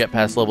today. after you get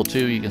past level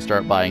 2, you can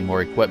start buying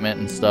more equipment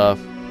and stuff.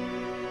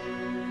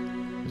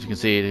 As you can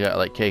see, you got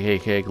like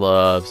KKK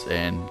gloves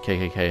and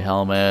KKK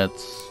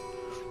helmets,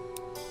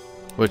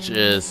 which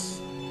is...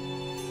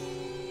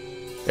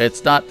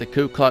 It's not the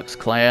Ku Klux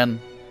Klan.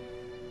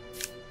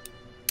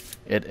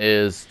 It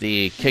is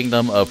the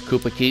Kingdom of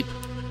Koopa Keep,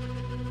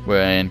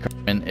 wherein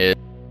Cartman is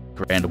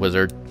Grand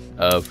Wizard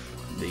of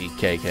the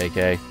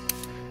KKK.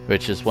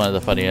 Which is one of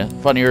the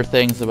funnier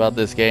things about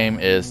this game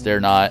is they're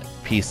not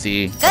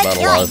PC about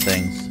a lot of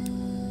things.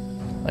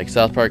 Like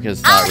South Park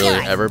has not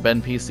really ever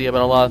been PC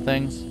about a lot of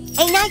things.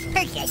 A nice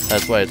purchase.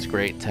 That's why it's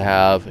great to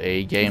have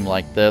a game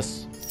like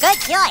this, Good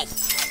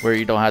choice. where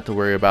you don't have to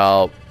worry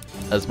about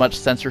as much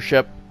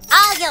censorship.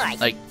 All yours.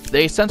 Like,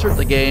 they censored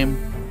the game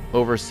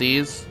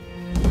overseas,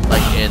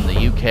 like in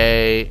the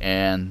UK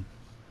and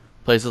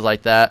places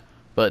like that,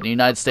 but in the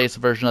United States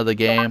version of the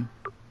game,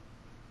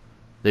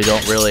 they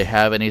don't really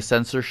have any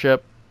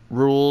censorship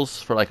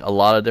rules for like a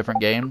lot of different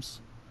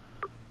games.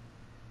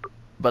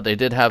 But they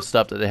did have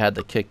stuff that they had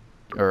to kick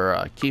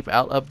or keep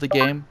out of the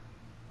game,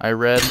 I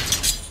read.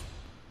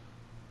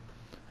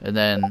 And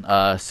then,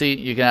 see,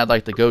 you can add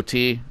like the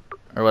goatee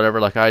or whatever,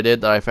 like I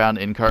did, that I found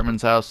in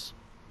Cartman's house.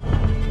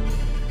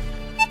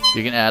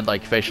 You can add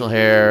like facial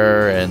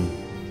hair and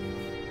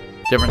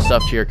different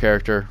stuff to your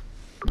character.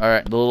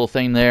 Alright, the little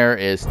thing there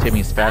is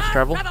Timmy's fast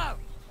travel.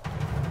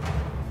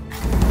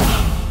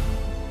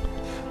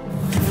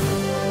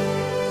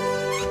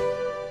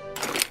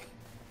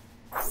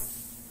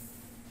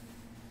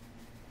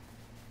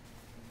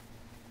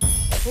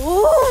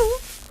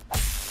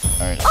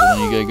 Alright, so then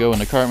you gotta go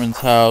into Cartman's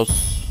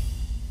house.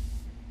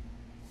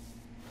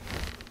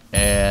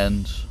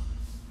 And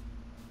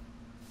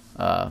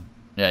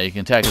yeah, you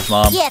can attack his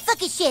mom. Yeah, fuck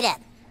his shit up.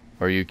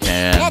 Or you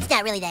can That's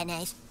not really that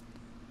nice.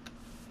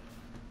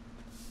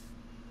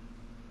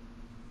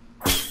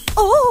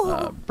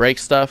 Oh. break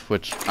stuff,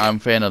 which I'm a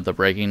fan of the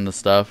breaking the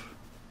stuff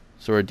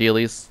sort of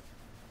dealies.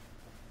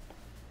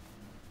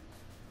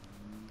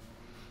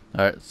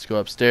 Alright, let's go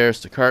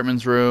upstairs to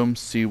Cartman's room,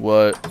 see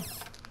what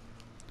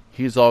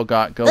he's all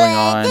got going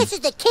on. This is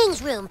the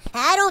king's room.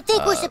 I don't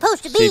think we're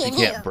supposed to See be if in you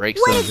here. can't break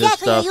What some of his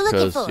exactly are stuff, you looking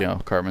because, for? you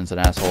know, Cartman's an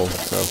asshole,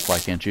 so why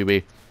can't you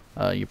be?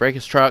 You break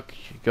his truck,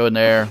 you go in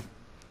there,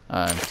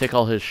 take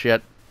all his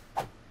shit.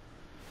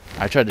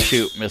 I tried to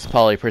shoot Miss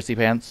Polly Prissy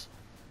Pants,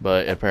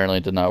 but it apparently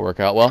did not work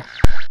out well.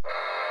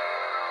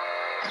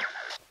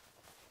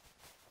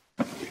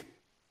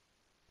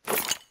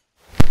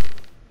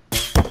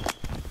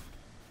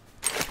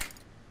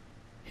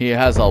 He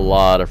has a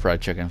lot of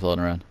fried chicken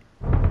floating around.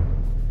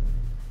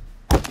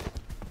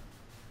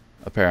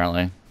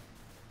 Apparently.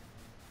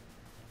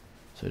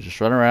 So just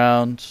run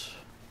around.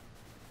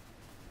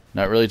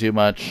 Not really do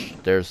much.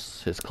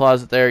 There's his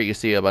closet there. You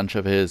see a bunch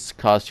of his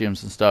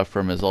costumes and stuff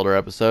from his older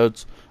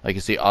episodes. Like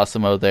you see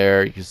Osimo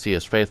there. You can see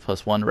his Faith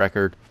Plus 1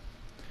 record.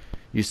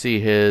 You see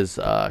his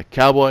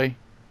Cowboy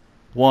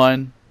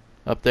 1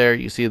 up there.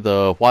 You see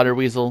the Water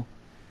Weasel.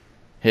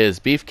 His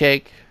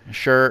Beefcake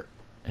shirt.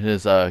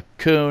 His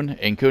Coon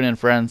and Coon and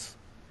Friends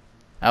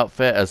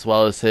outfit, as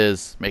well as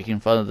his making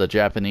fun of the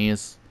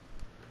Japanese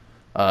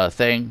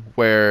thing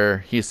where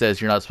he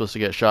says you're not supposed to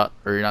get shot,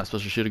 or you're not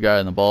supposed to shoot a guy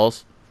in the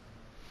balls.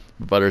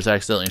 Butters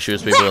accidentally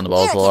shoots people in the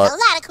balls a lot. A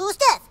lot of cool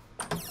stuff.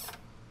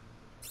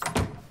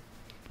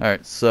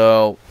 Alright,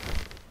 so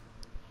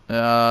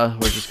we're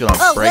just gonna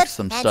break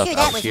some stuff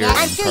out here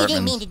I'm in sure you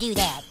didn't mean Cartman's to do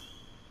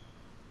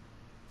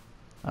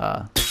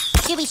that.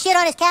 Should we shit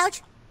on his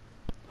couch?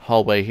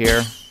 hallway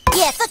here.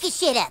 Yeah, fuck his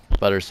shit up.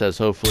 Butter says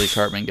hopefully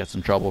Cartman gets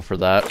in trouble for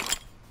that,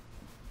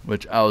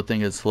 which I would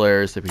think is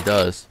hilarious if he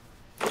does.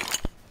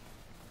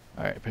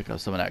 Alright, pick up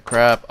some of that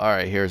crap.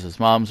 Alright, here's his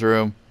mom's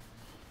room.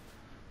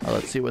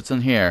 Let's see what's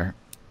in here.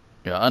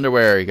 You got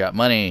underwear, you got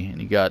money,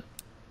 and you got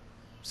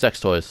sex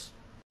toys.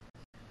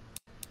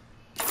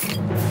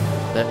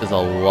 That is a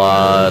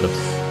lot of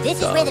This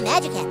stuff. is where the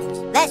magic happens.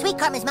 Last week,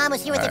 Cartman's mom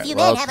was here with a Alright, few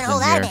what men else having a is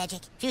whole in lot of here?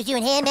 magic. She was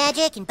doing hand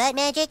magic and butt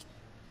magic.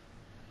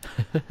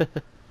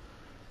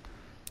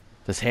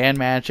 This hand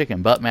magic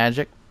and butt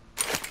magic.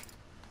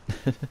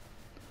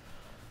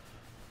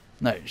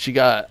 No, she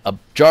got a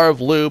jar of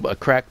lube, a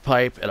crack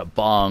pipe, and a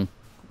bong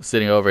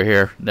sitting over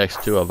here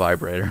next to a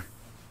vibrator.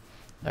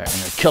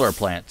 Alright, and killer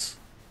plants.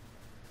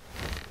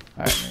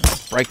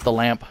 Alright, break the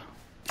lamp,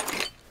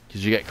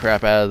 because you get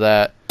crap out of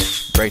that.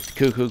 Break the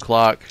cuckoo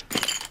clock.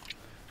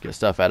 Get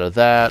stuff out of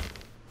that.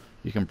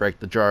 You can break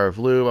the jar of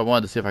lube. I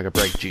wanted to see if I could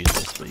break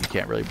Jesus, but you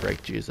can't really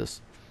break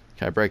Jesus.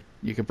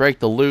 You can break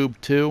the lube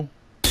too.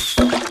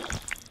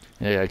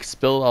 Yeah, like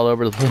spill all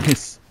over the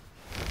place.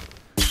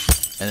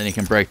 And then you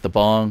can break the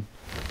bong.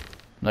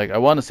 Like, I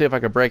want to see if I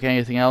could break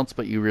anything else,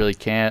 but you really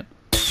can't.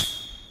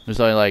 There's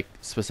only like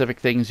specific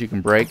things you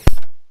can break.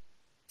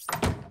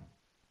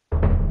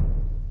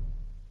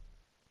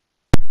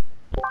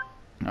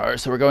 Alright,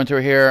 so we're going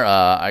through here.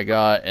 I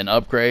got an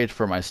upgrade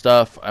for my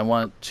stuff. I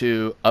want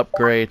to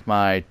upgrade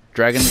my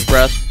Dragon's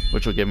Breath,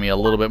 which will give me a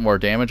little bit more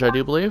damage, I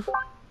do believe. So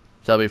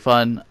that'll be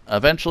fun.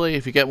 Eventually,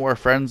 if you get more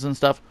friends and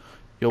stuff,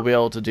 you'll be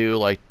able to do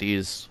like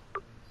these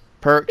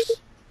perks.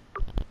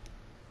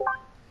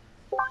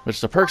 Which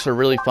the perks are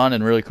really fun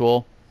and really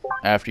cool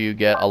after you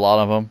get a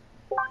lot of them.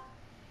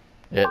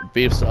 It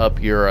beefs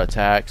up your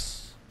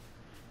attacks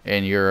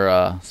and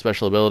your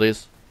special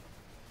abilities.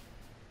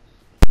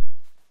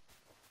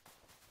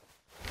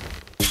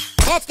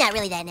 That's not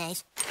really that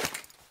nice.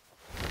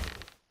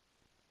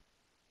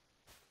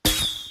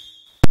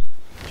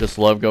 Just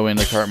love going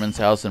to Cartman's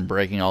house and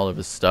breaking all of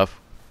his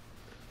stuff.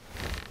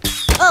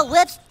 Oh,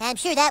 whoops. I'm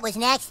sure that was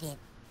an accident.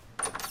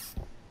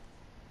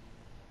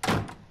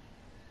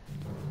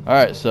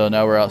 Alright, so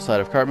now we're outside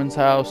of Cartman's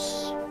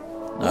house.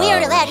 We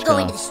aren't allowed to go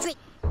into the street.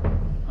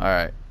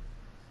 Alright,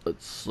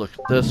 let's look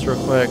at this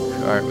real quick.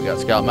 Alright, we got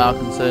Scout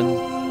Malkinson.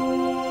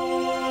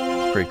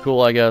 It's pretty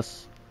cool, I guess.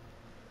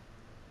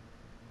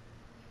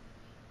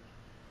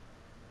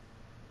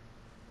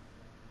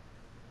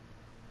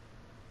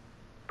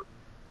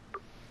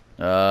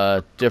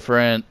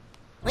 Different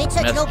We're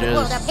such an open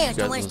world, our messages. parents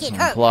You Oh, don't want us got getting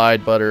some hurt.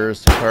 Clyde,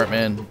 Butters,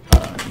 Cartman.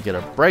 You get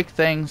to break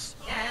things.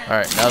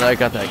 Alright, now that I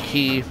got that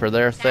key for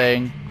their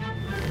thing,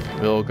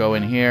 we'll go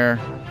in here.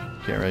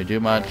 Can't really do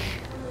much.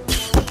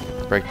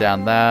 Break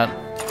down that.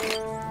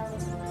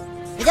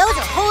 Those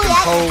are holy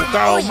items from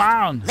go, the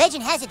man!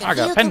 Legend has it that I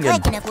got he who can penguin.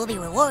 collect enough will be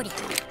rewarded.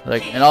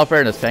 Like, in all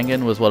fairness,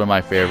 Penguin was one of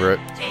my favorite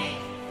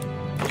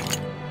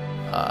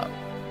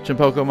gym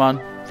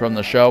Pokemon from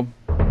the show.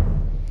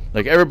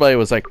 Like, everybody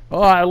was like,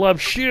 oh, I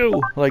love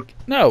Shoe. Like,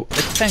 no,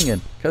 it's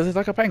Penguin, because he's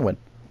like a penguin.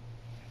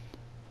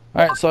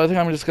 Alright, so I think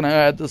I'm just going to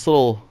add this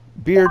little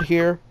beard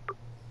here.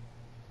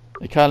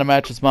 It kind of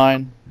matches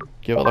mine.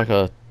 Give it like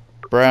a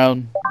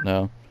brown.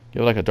 No,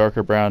 give it like a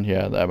darker brown.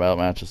 Yeah, that about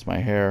matches my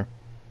hair.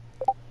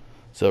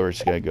 So we're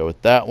just going to go with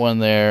that one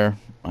there.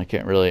 I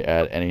can't really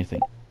add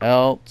anything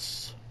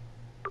else,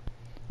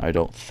 I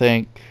don't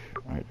think.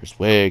 Alright, there's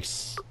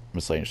wigs,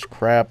 miscellaneous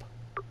crap.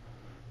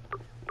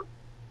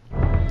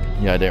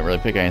 Yeah, I didn't really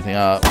pick anything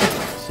up.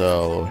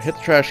 So, hit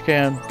the trash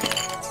can.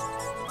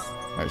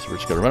 Alright, so we're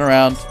just gonna run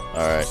around.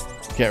 Alright,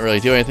 can't really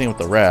do anything with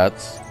the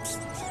rats.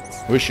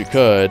 Wish you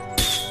could.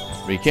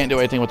 But you can't do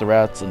anything with the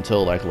rats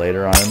until, like,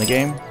 later on in the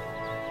game.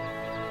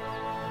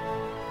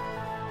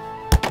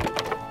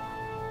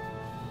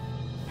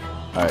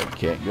 Alright,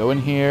 can't go in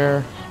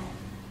here.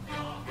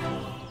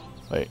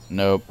 Wait,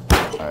 nope.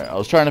 Alright, I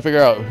was trying to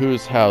figure out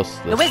whose house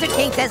this The Wizard was.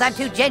 King says I'm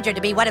too ginger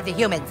to be one of the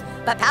humans,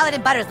 but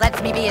Paladin Butters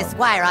lets me be his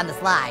squire on the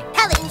sly.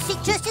 Paladins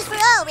seek justice for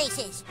all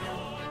races.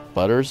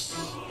 Butters'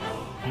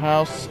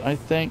 house, I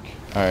think.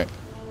 Alright,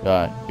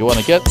 you want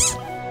to get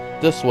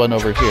this one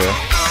over here.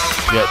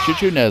 You got Choo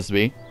Choo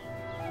Nesby.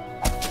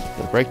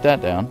 Gonna break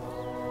that down.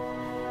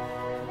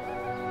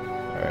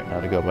 Alright, now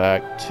to go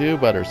back to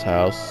Butters'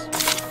 house.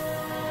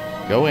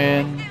 Go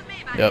in.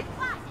 Yep.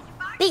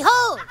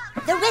 Behold,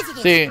 the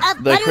residents See, of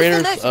the Butters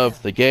creators Merciful.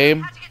 of the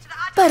game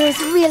Butters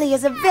really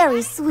is a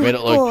very sweet made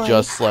it look boy.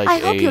 just like I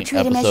hope a you'll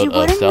treat him as you episode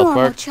would of a South normal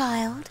Park.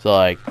 child. So,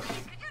 like,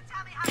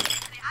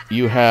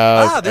 you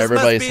have Ah, this must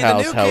everybody's be the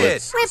house, new how kid.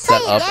 it's We're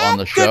set playing, up Dad. on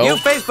the Good, you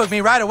show. Facebook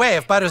me right away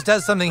if Butters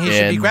does something he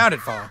should be In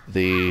grounded for.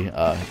 The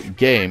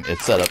game,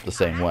 it's set up the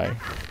same way.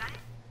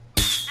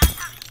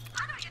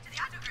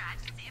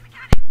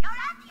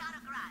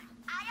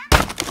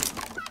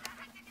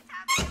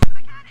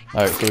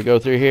 Alright, so we go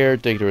through here,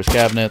 dig through his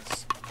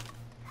cabinets,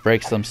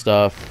 break some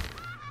stuff,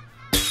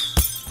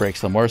 break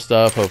some more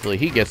stuff. Hopefully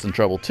he gets in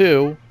trouble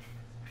too.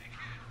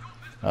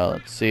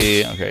 Let's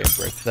see. Okay,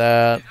 break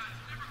that.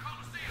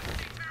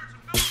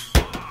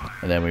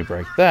 And then we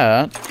break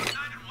that.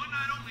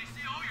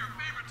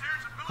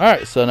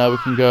 Alright, so now we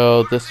can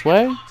go this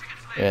way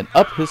and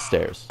up his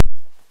stairs.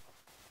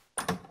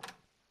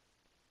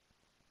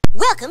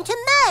 Welcome to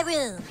my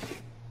room.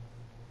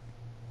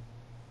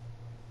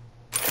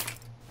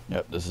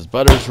 Yep, this is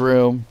Butters'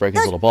 room. Break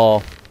his little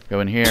ball. Go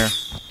in here.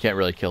 Can't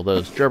really kill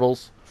those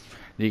gerbils.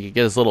 You can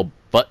get his little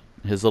butt,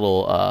 his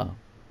little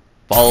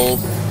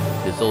balls,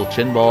 his little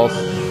chin balls.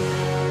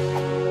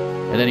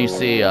 And then you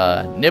see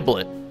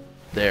Niblet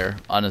there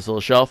on his little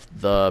shelf.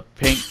 The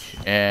pink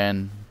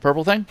and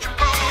purple thing.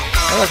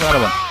 Oh, that's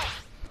another one.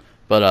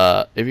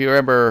 But if you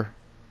remember,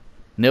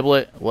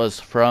 Niblet was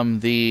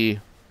from the...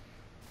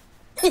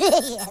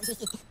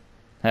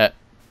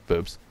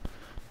 boobs.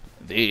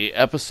 The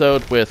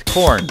episode with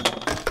Korn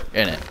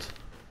in it.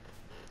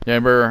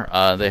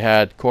 Remember, they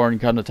had Korn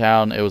come to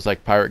town. It was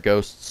like pirate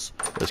ghosts.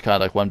 It was kind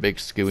of like one big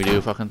Scooby-Doo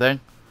fucking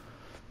thing.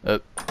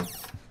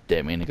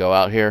 Didn't mean to go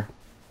out here.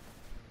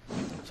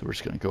 So we're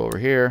just going to go over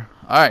here.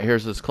 Alright,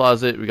 here's his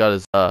closet. We got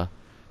his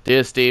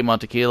DSD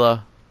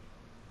Montequila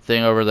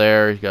thing over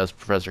there. You got his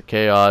Professor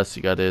Chaos.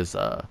 You got his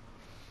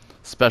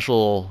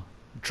special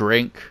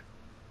drink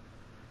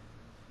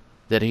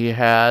that he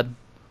had.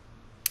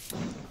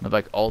 With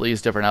like all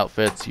these different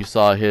outfits. You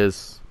saw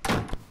his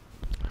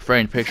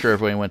framed picture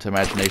of when he went to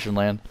Imagination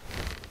Land.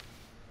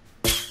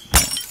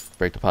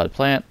 Break the potted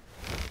plant.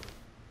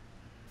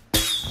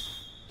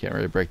 Can't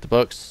really break the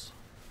books.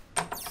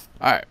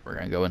 Alright, we're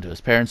going to go into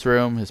his parents'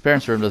 room. His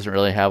parents' room doesn't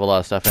really have a lot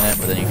of stuff in it,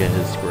 but then you get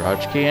his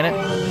garage key in it.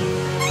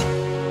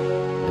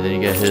 And then you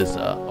get his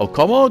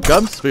Okomo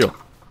Gumsfield.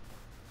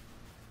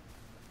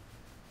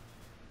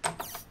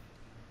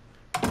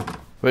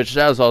 Which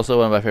that was also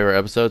one of my favorite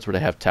episodes where they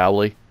have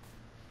Towley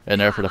in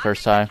there for the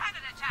first time.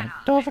 And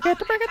don't forget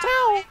to bring a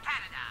towel!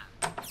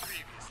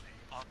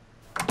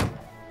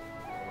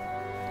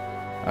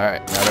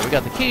 Alright, now that we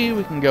got the key,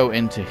 we can go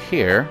into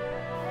here.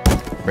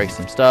 Break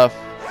some stuff.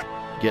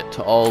 Get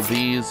to all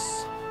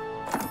these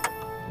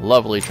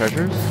lovely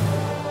treasures.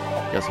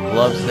 Got some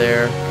gloves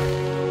there.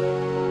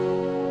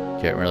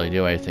 Can't really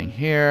do anything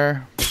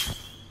here.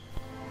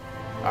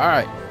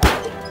 Alright.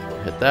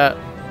 Hit that.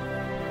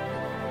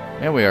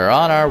 And we are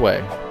on our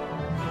way.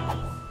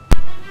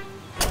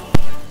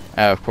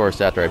 And of course,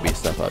 after I beat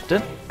stuff up.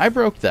 I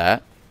broke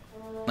that.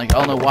 Like,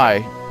 I don't know why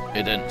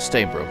it didn't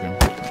stay broken.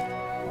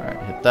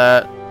 Alright, hit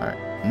that.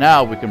 Alright,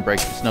 now we can break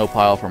the snow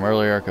pile from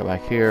earlier. Go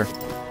back here.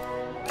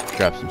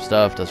 Grab some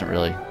stuff. Doesn't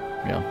really,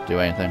 you know, do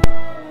anything.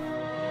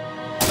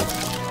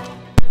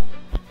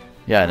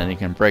 Yeah, and then you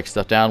can break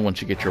stuff down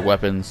once you get your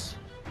weapons.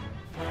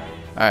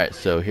 Alright,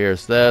 so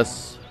here's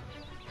this.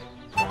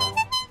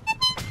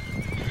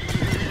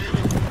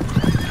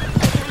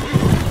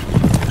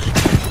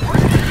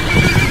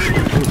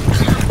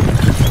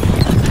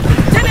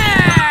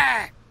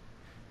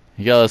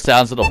 You got the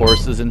sounds of the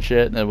horses and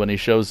shit, and then when he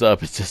shows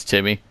up, it's just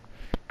Timmy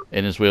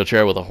in his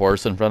wheelchair with a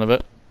horse in front of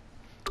it.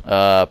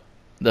 The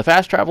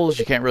fast travels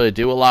you can't really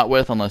do a lot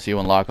with unless you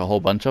unlock a whole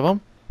bunch of them.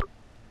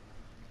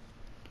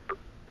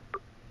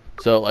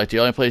 So, like, the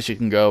only place you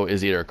can go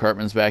is either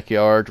Cartman's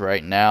backyard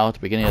right now at the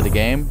beginning of the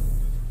game,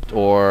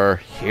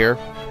 or here,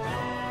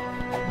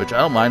 which I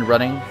don't mind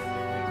running,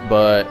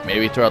 but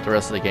maybe throughout the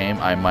rest of the game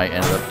I might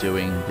end up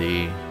doing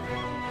the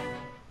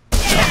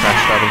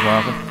fast travels more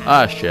often.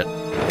 Ah, shit.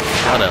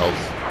 What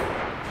else?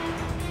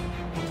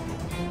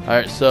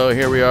 Alright, so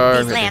here we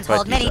are. These lands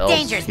hold many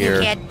dangers,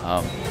 new kid.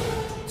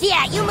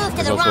 Yeah, you moved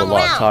to the wrong round.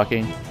 round.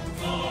 Talking.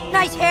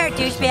 Nice hair,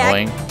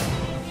 douchebag.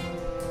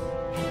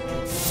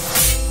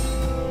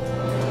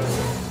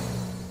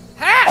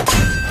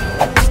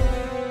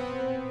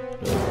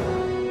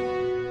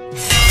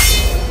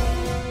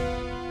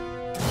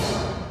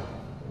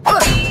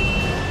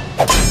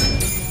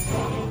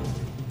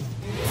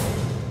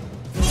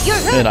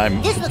 And I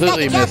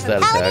completely missed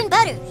that attack.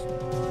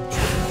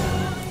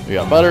 We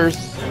got Butters.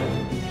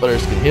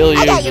 Butters can heal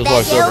you. Just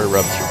walks over and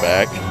rubs your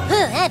back.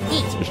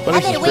 Which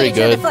Butters is pretty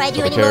good for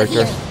the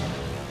character.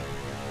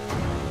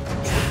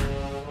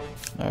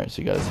 Alright,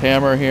 so you got his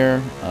hammer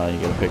here. You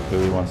gotta pick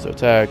who he wants to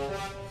attack.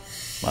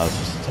 Let's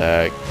just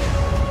attack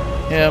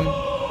him.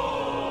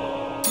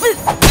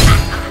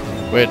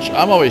 Which,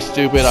 I'm always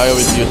stupid. I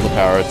always use the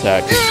power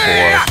attack for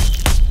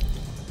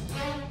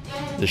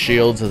the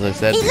shields, as I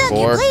said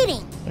before.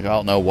 Like, I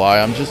don't know why.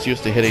 I'm just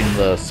used to hitting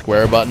the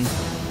square button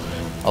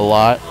a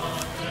lot.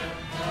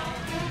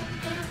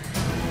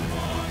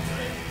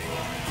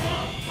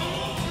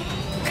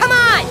 Come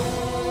on!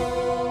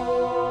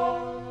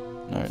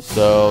 Alright,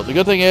 so the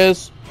good thing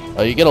is,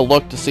 you get a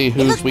look to see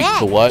who's weak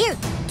to what. Here,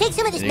 take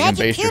some of this and you can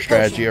base your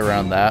strategy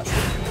around that.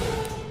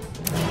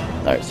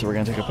 Alright, so we're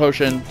going to take a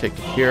potion, take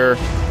the cure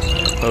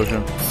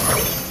potion.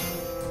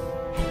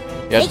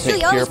 You have to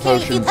take cure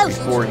potions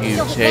before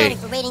you take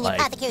like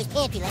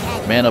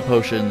mana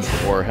potions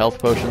or health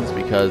potions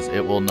because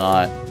it will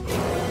not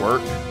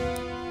work.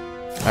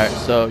 Alright,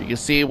 so you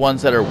see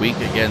ones that are weak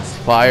against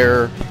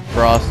fire,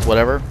 frost,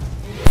 whatever.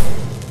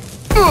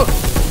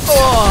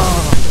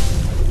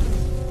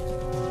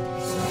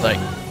 Like,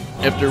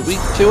 if they're weak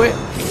to it,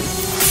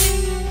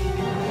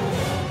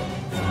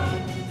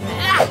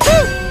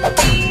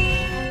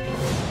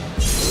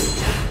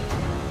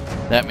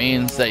 that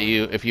means that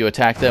if you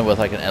attack them with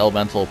like an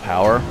elemental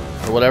power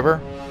or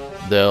whatever,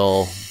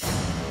 they'll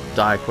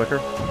die quicker.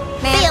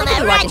 Man, feel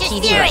that righteous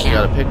fury! You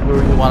gotta pick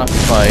who you want to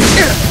fight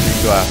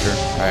and go after.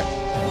 Alright.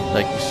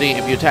 Like, you see,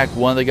 if you attack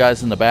one of the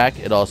guys in the back,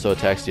 it also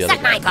attacks the other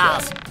guy. Suck my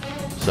balls!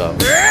 So,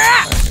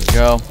 right, here we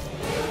go.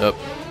 Up.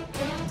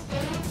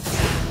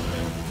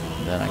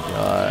 Then I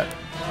got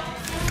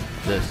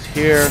this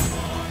here.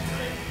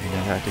 I'm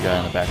gonna attack the guy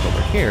in the back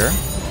over here.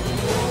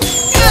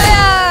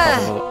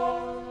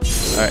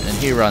 Alright, and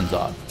he runs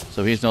off.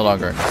 So he's no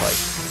longer in the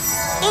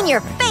fight. In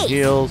your face!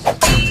 Heals. Up.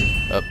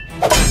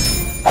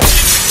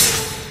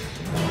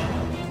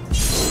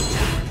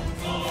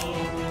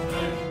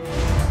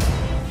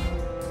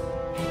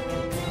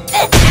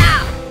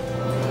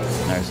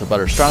 Alright, so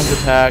Butter Strong's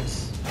attacks.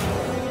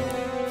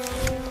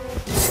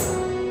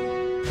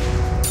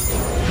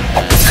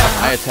 And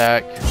my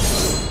attack.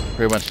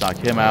 Pretty much knock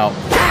him out.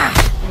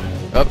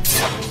 Up.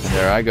 And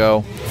there I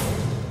go.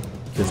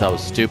 Because I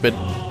was stupid.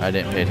 I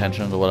didn't pay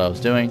attention to what I was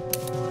doing.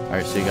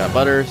 Alright, so you got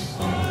Butters.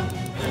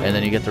 And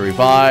then you get the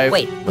revive.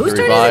 Wait, whose the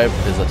turn revive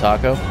is a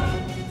taco.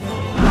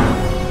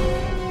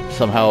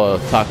 somehow a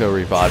taco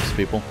revives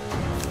people,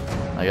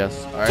 I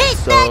guess. Alright,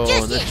 so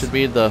this should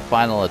be the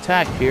final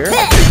attack here.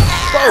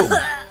 Boom!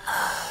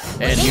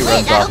 And he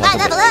runs off like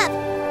a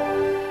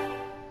bitch.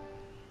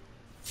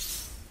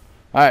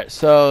 Alright,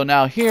 so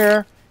now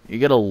here, you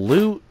get to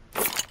loot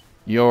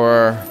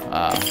your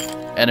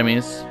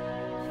enemies.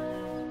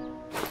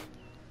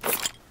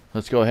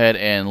 Let's go ahead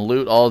and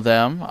loot all of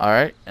them.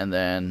 Alright, and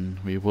then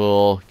we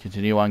will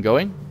continue on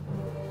going.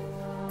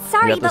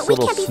 Sorry, you got this but we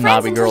little can't be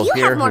friends snobby until girl you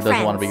here have more who doesn't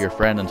friends. want to be your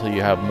friend until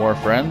you have more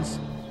friends.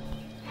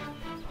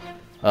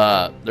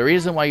 The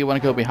reason why you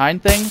want to go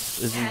behind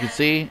things, as you can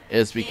see,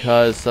 is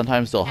because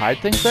sometimes they'll hide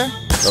things there.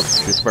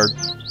 Oh, shoot the bird.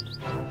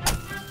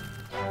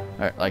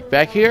 Alright, like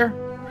back here,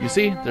 you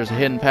see, there's a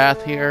hidden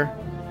path here.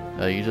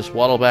 You just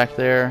waddle back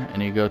there,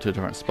 and you go to a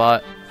different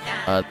spot.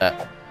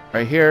 That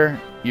right here,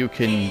 you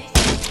can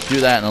do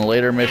that in the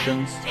later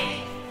missions.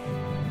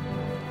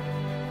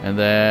 And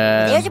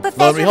then, There's a lo and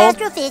professor of behold,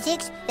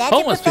 astrophysics. That's a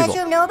homeless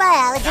professor people. of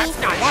neurobiology. That's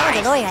not That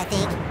one's a lawyer, I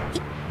think.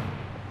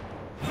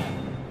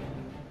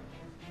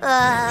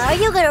 Are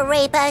you gonna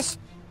rape us?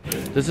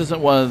 This is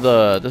one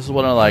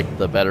of like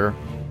the better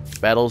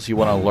battles you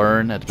want to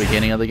learn at the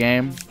beginning of the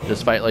game.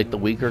 Just fight like the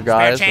weaker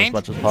guys as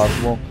much as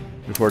possible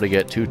before they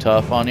get too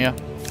tough on you.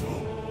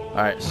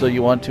 Alright, so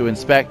you want to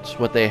inspect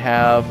what they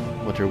have,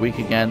 what they're weak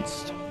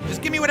against.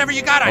 Just give me whatever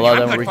you got on A you. lot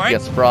of I'm them are good weak for it.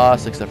 against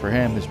frost, except for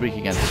him, who's weak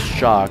against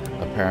shock,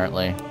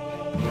 apparently.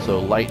 So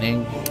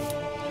lightning,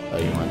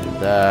 you want to do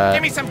that.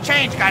 Give me some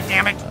change,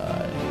 goddammit.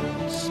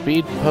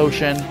 Speed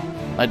potion.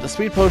 Like the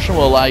speed potion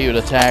will allow you to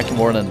attack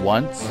more than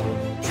once,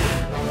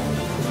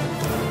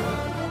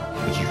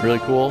 which is really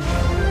cool.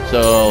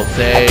 So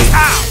say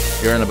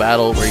you're in a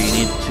battle where you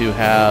need to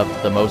have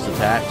the most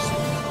attacks.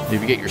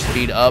 If you get your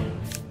speed up,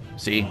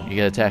 see, you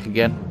get attack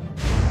again.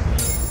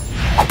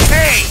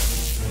 Hey!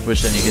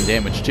 Which then you can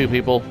damage 2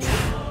 people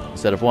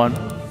instead of 1.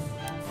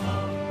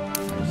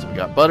 So we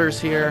got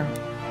Butters here.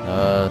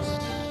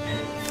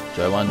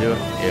 Do I want to do it?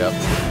 Yep.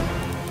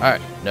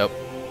 Alright, nope.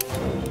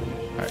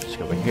 Alright, just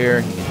go over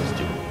here. He can just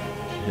do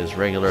his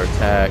regular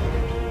attack.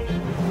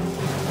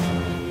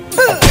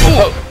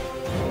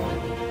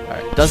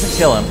 Alright, doesn't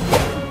kill him.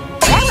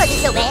 That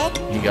wasn't so bad.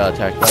 He got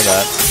attacked by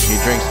that. He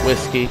drinks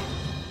whiskey.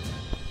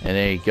 And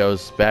then he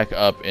goes back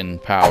up in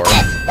power.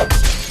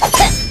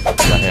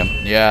 Got him.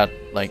 Yeah,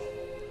 like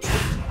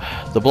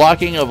the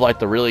blocking of like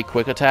the really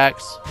quick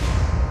attacks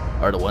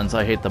are the ones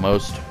I hate the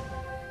most.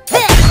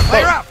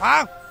 Clear up,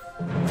 huh?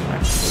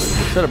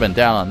 Should have been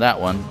down on that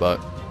one, but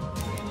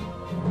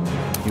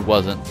he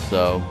wasn't,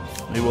 so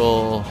we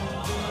will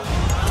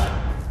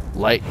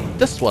light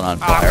this one on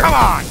Oh, fire. come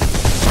on!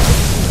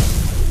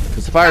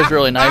 Because the fire is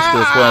really nice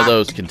because it's one of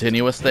those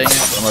continuous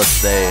things,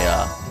 unless they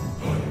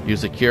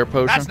use a cure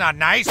potion. That's not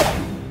nice.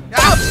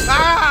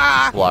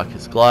 Ah! Block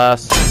his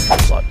glass,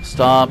 block his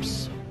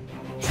stomps.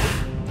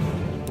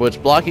 Which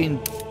blocking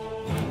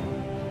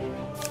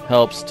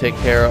helps take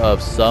care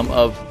of some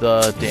of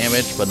the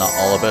damage, but not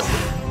all of it.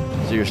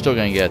 So you're still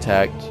going to get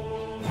attacked.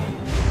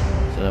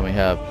 So then we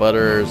have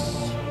Butters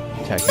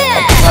attacking.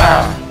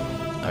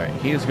 Alright,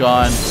 he's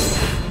gone.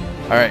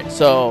 Alright,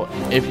 so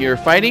if you're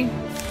fighting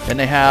and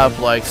they have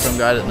like some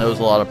guy that knows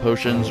a lot of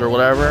potions or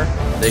whatever,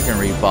 they can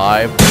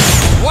revive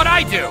What'd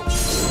I do?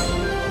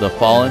 the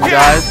fallen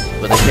guys,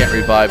 but they can't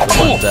revive the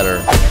ones that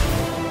are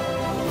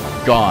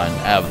gone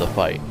out of the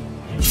fight,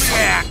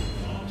 Yeah.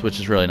 which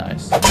is really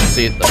nice. You can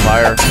see the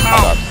fire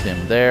stops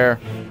him there,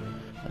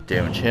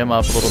 damage him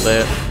up a little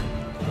bit,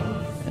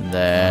 and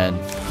then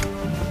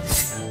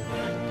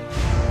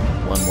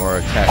one more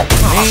attack from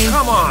Oh, me,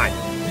 come on.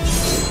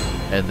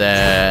 and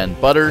then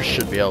Butters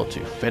should be able to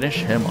finish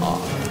him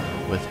off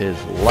with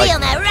his light. Feel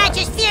my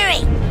righteous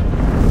fury.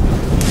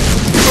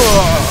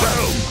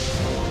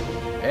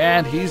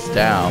 And he's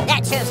down.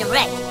 That serves him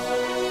right.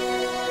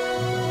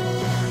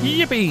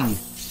 Yippee!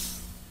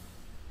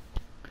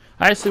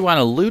 I actually want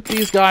to loot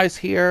these guys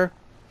here,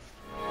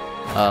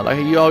 like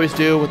you always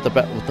do with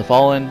the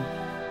fallen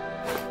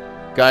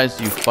guys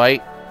you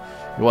fight.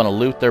 You want to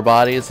loot their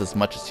bodies as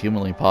much as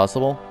humanly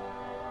possible,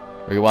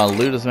 or you want to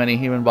loot as many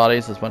human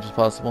bodies as much as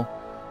possible,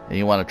 and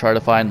you want to try to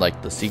find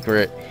like the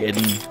secret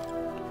hidden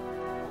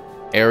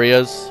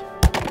areas.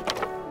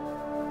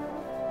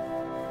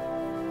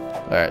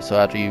 Alright, so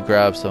after you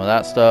grab some of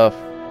that stuff,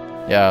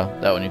 yeah,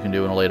 that one you can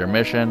do in a later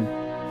mission.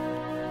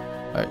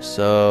 Alright,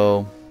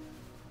 so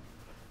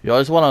you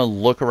always want to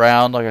look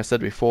around, like I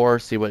said before,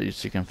 see what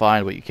you can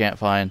find, what you can't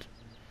find,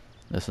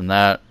 this and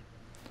that.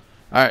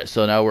 Alright,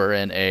 so now we're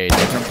in a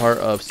different part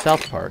of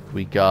South Park.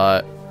 We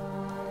got,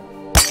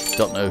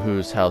 don't know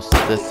whose house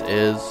this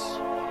is,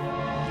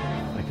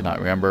 I cannot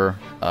remember.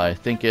 I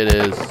think it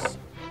is,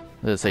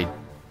 let's say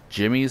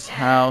Jimmy's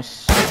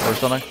house or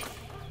something.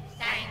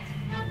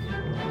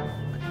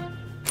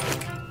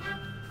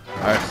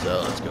 Alright,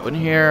 so let's go in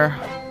here.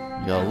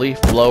 You got a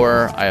leaf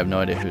blower. I have no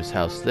idea whose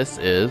house this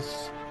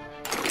is.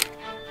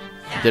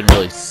 Didn't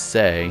really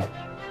say.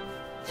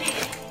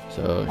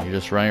 So you're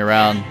just running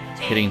around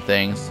hitting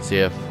things to see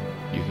if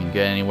you can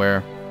get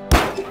anywhere.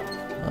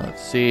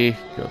 Let's see.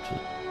 Go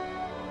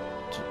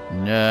to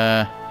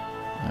nah.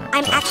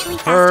 I'm actually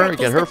faster her, at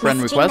get her Facebook friend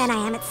messaging request. than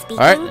I am at speaking.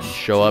 Alright,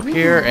 show up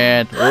here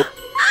and whoop.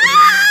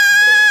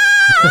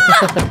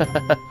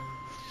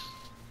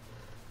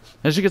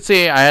 As you can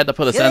see, I had to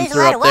put a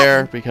censor up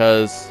there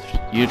because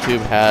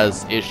YouTube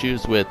has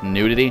issues with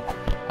nudity.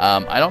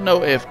 I don't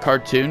know if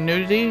cartoon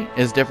nudity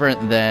is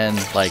different than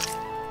like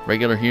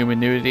regular human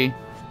nudity,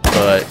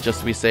 but just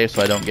to be safe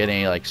so I don't get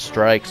any like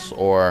strikes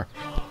or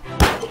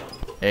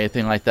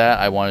anything like that,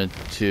 I wanted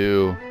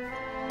to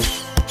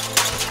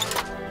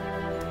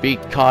be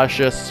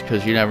cautious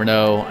because you never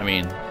know. I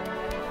mean,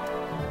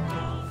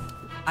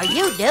 Are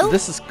you new?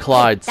 this is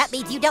Clyde's That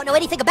means you don't know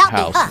anything about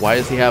house. me, huh? Why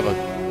does he have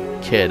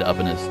a kid up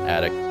in his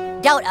attic?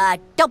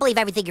 Don't believe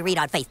everything you read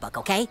on Facebook,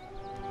 okay?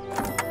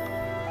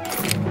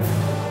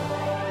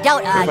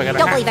 Don't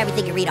believe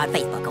everything you read on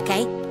Facebook,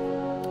 okay?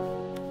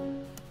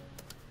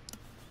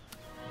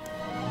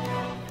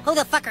 Who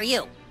the fuck are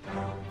you?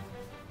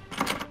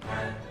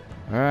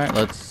 Alright,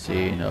 let's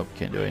see. Nope,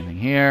 can't do anything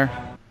here.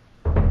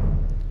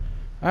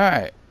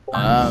 Alright.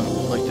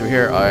 Look through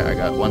here. Alright, I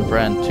got 1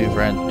 friend, 2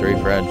 friend, 3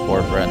 friend,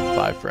 4 friend,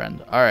 5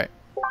 friend. Alright.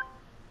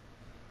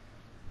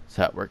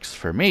 So that works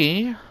for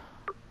me.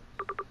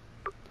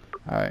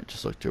 Alright,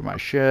 just look through my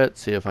shit,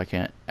 see if I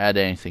can't add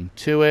anything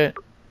to it.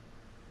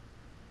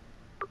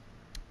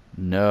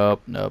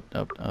 Nope, nope,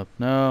 nope, nope,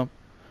 nope.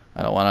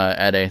 I don't want to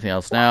add anything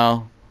else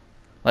now.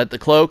 Like the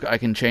cloak, I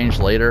can change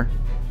later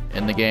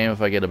in the game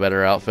if I get a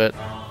better outfit.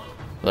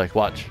 Like,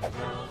 watch.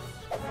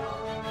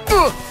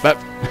 But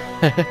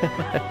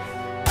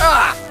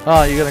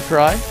oh, you gonna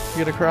cry?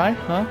 You gonna cry?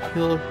 Huh?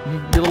 You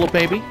little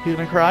baby? You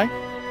gonna cry?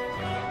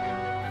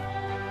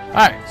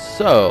 Alright,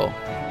 so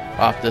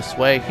off this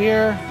way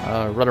here.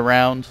 Run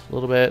around a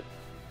little bit.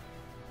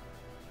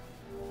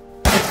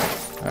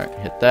 Alright,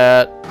 hit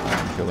that.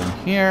 Go in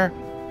here.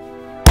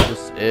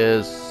 This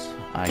is...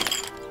 I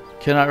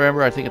cannot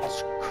remember. I think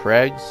it's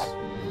Craig's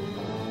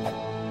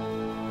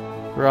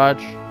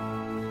garage.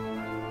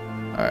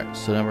 Alright,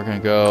 so then we're going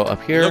to go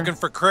up here. Looking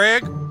for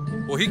Craig?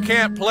 Well, he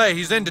can't play.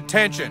 He's in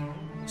detention.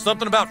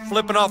 Something about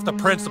flipping off the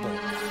principal.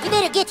 You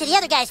better get to the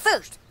other guys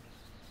first.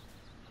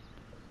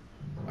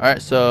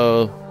 Alright,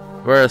 so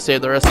we're going to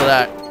save the rest of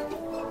that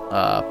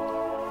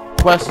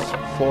quest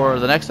for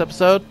the next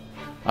episode.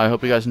 I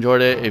hope you guys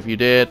enjoyed it. If you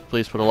did,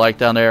 please put a like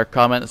down there,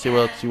 comment and see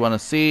what else you want to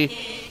see.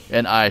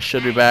 And I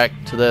should be back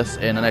to this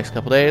in the next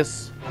couple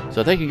days.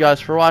 So thank you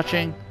guys for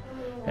watching.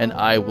 And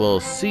I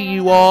will see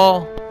you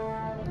all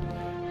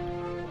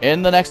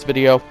in the next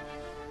video.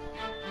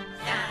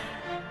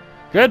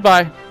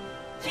 Goodbye.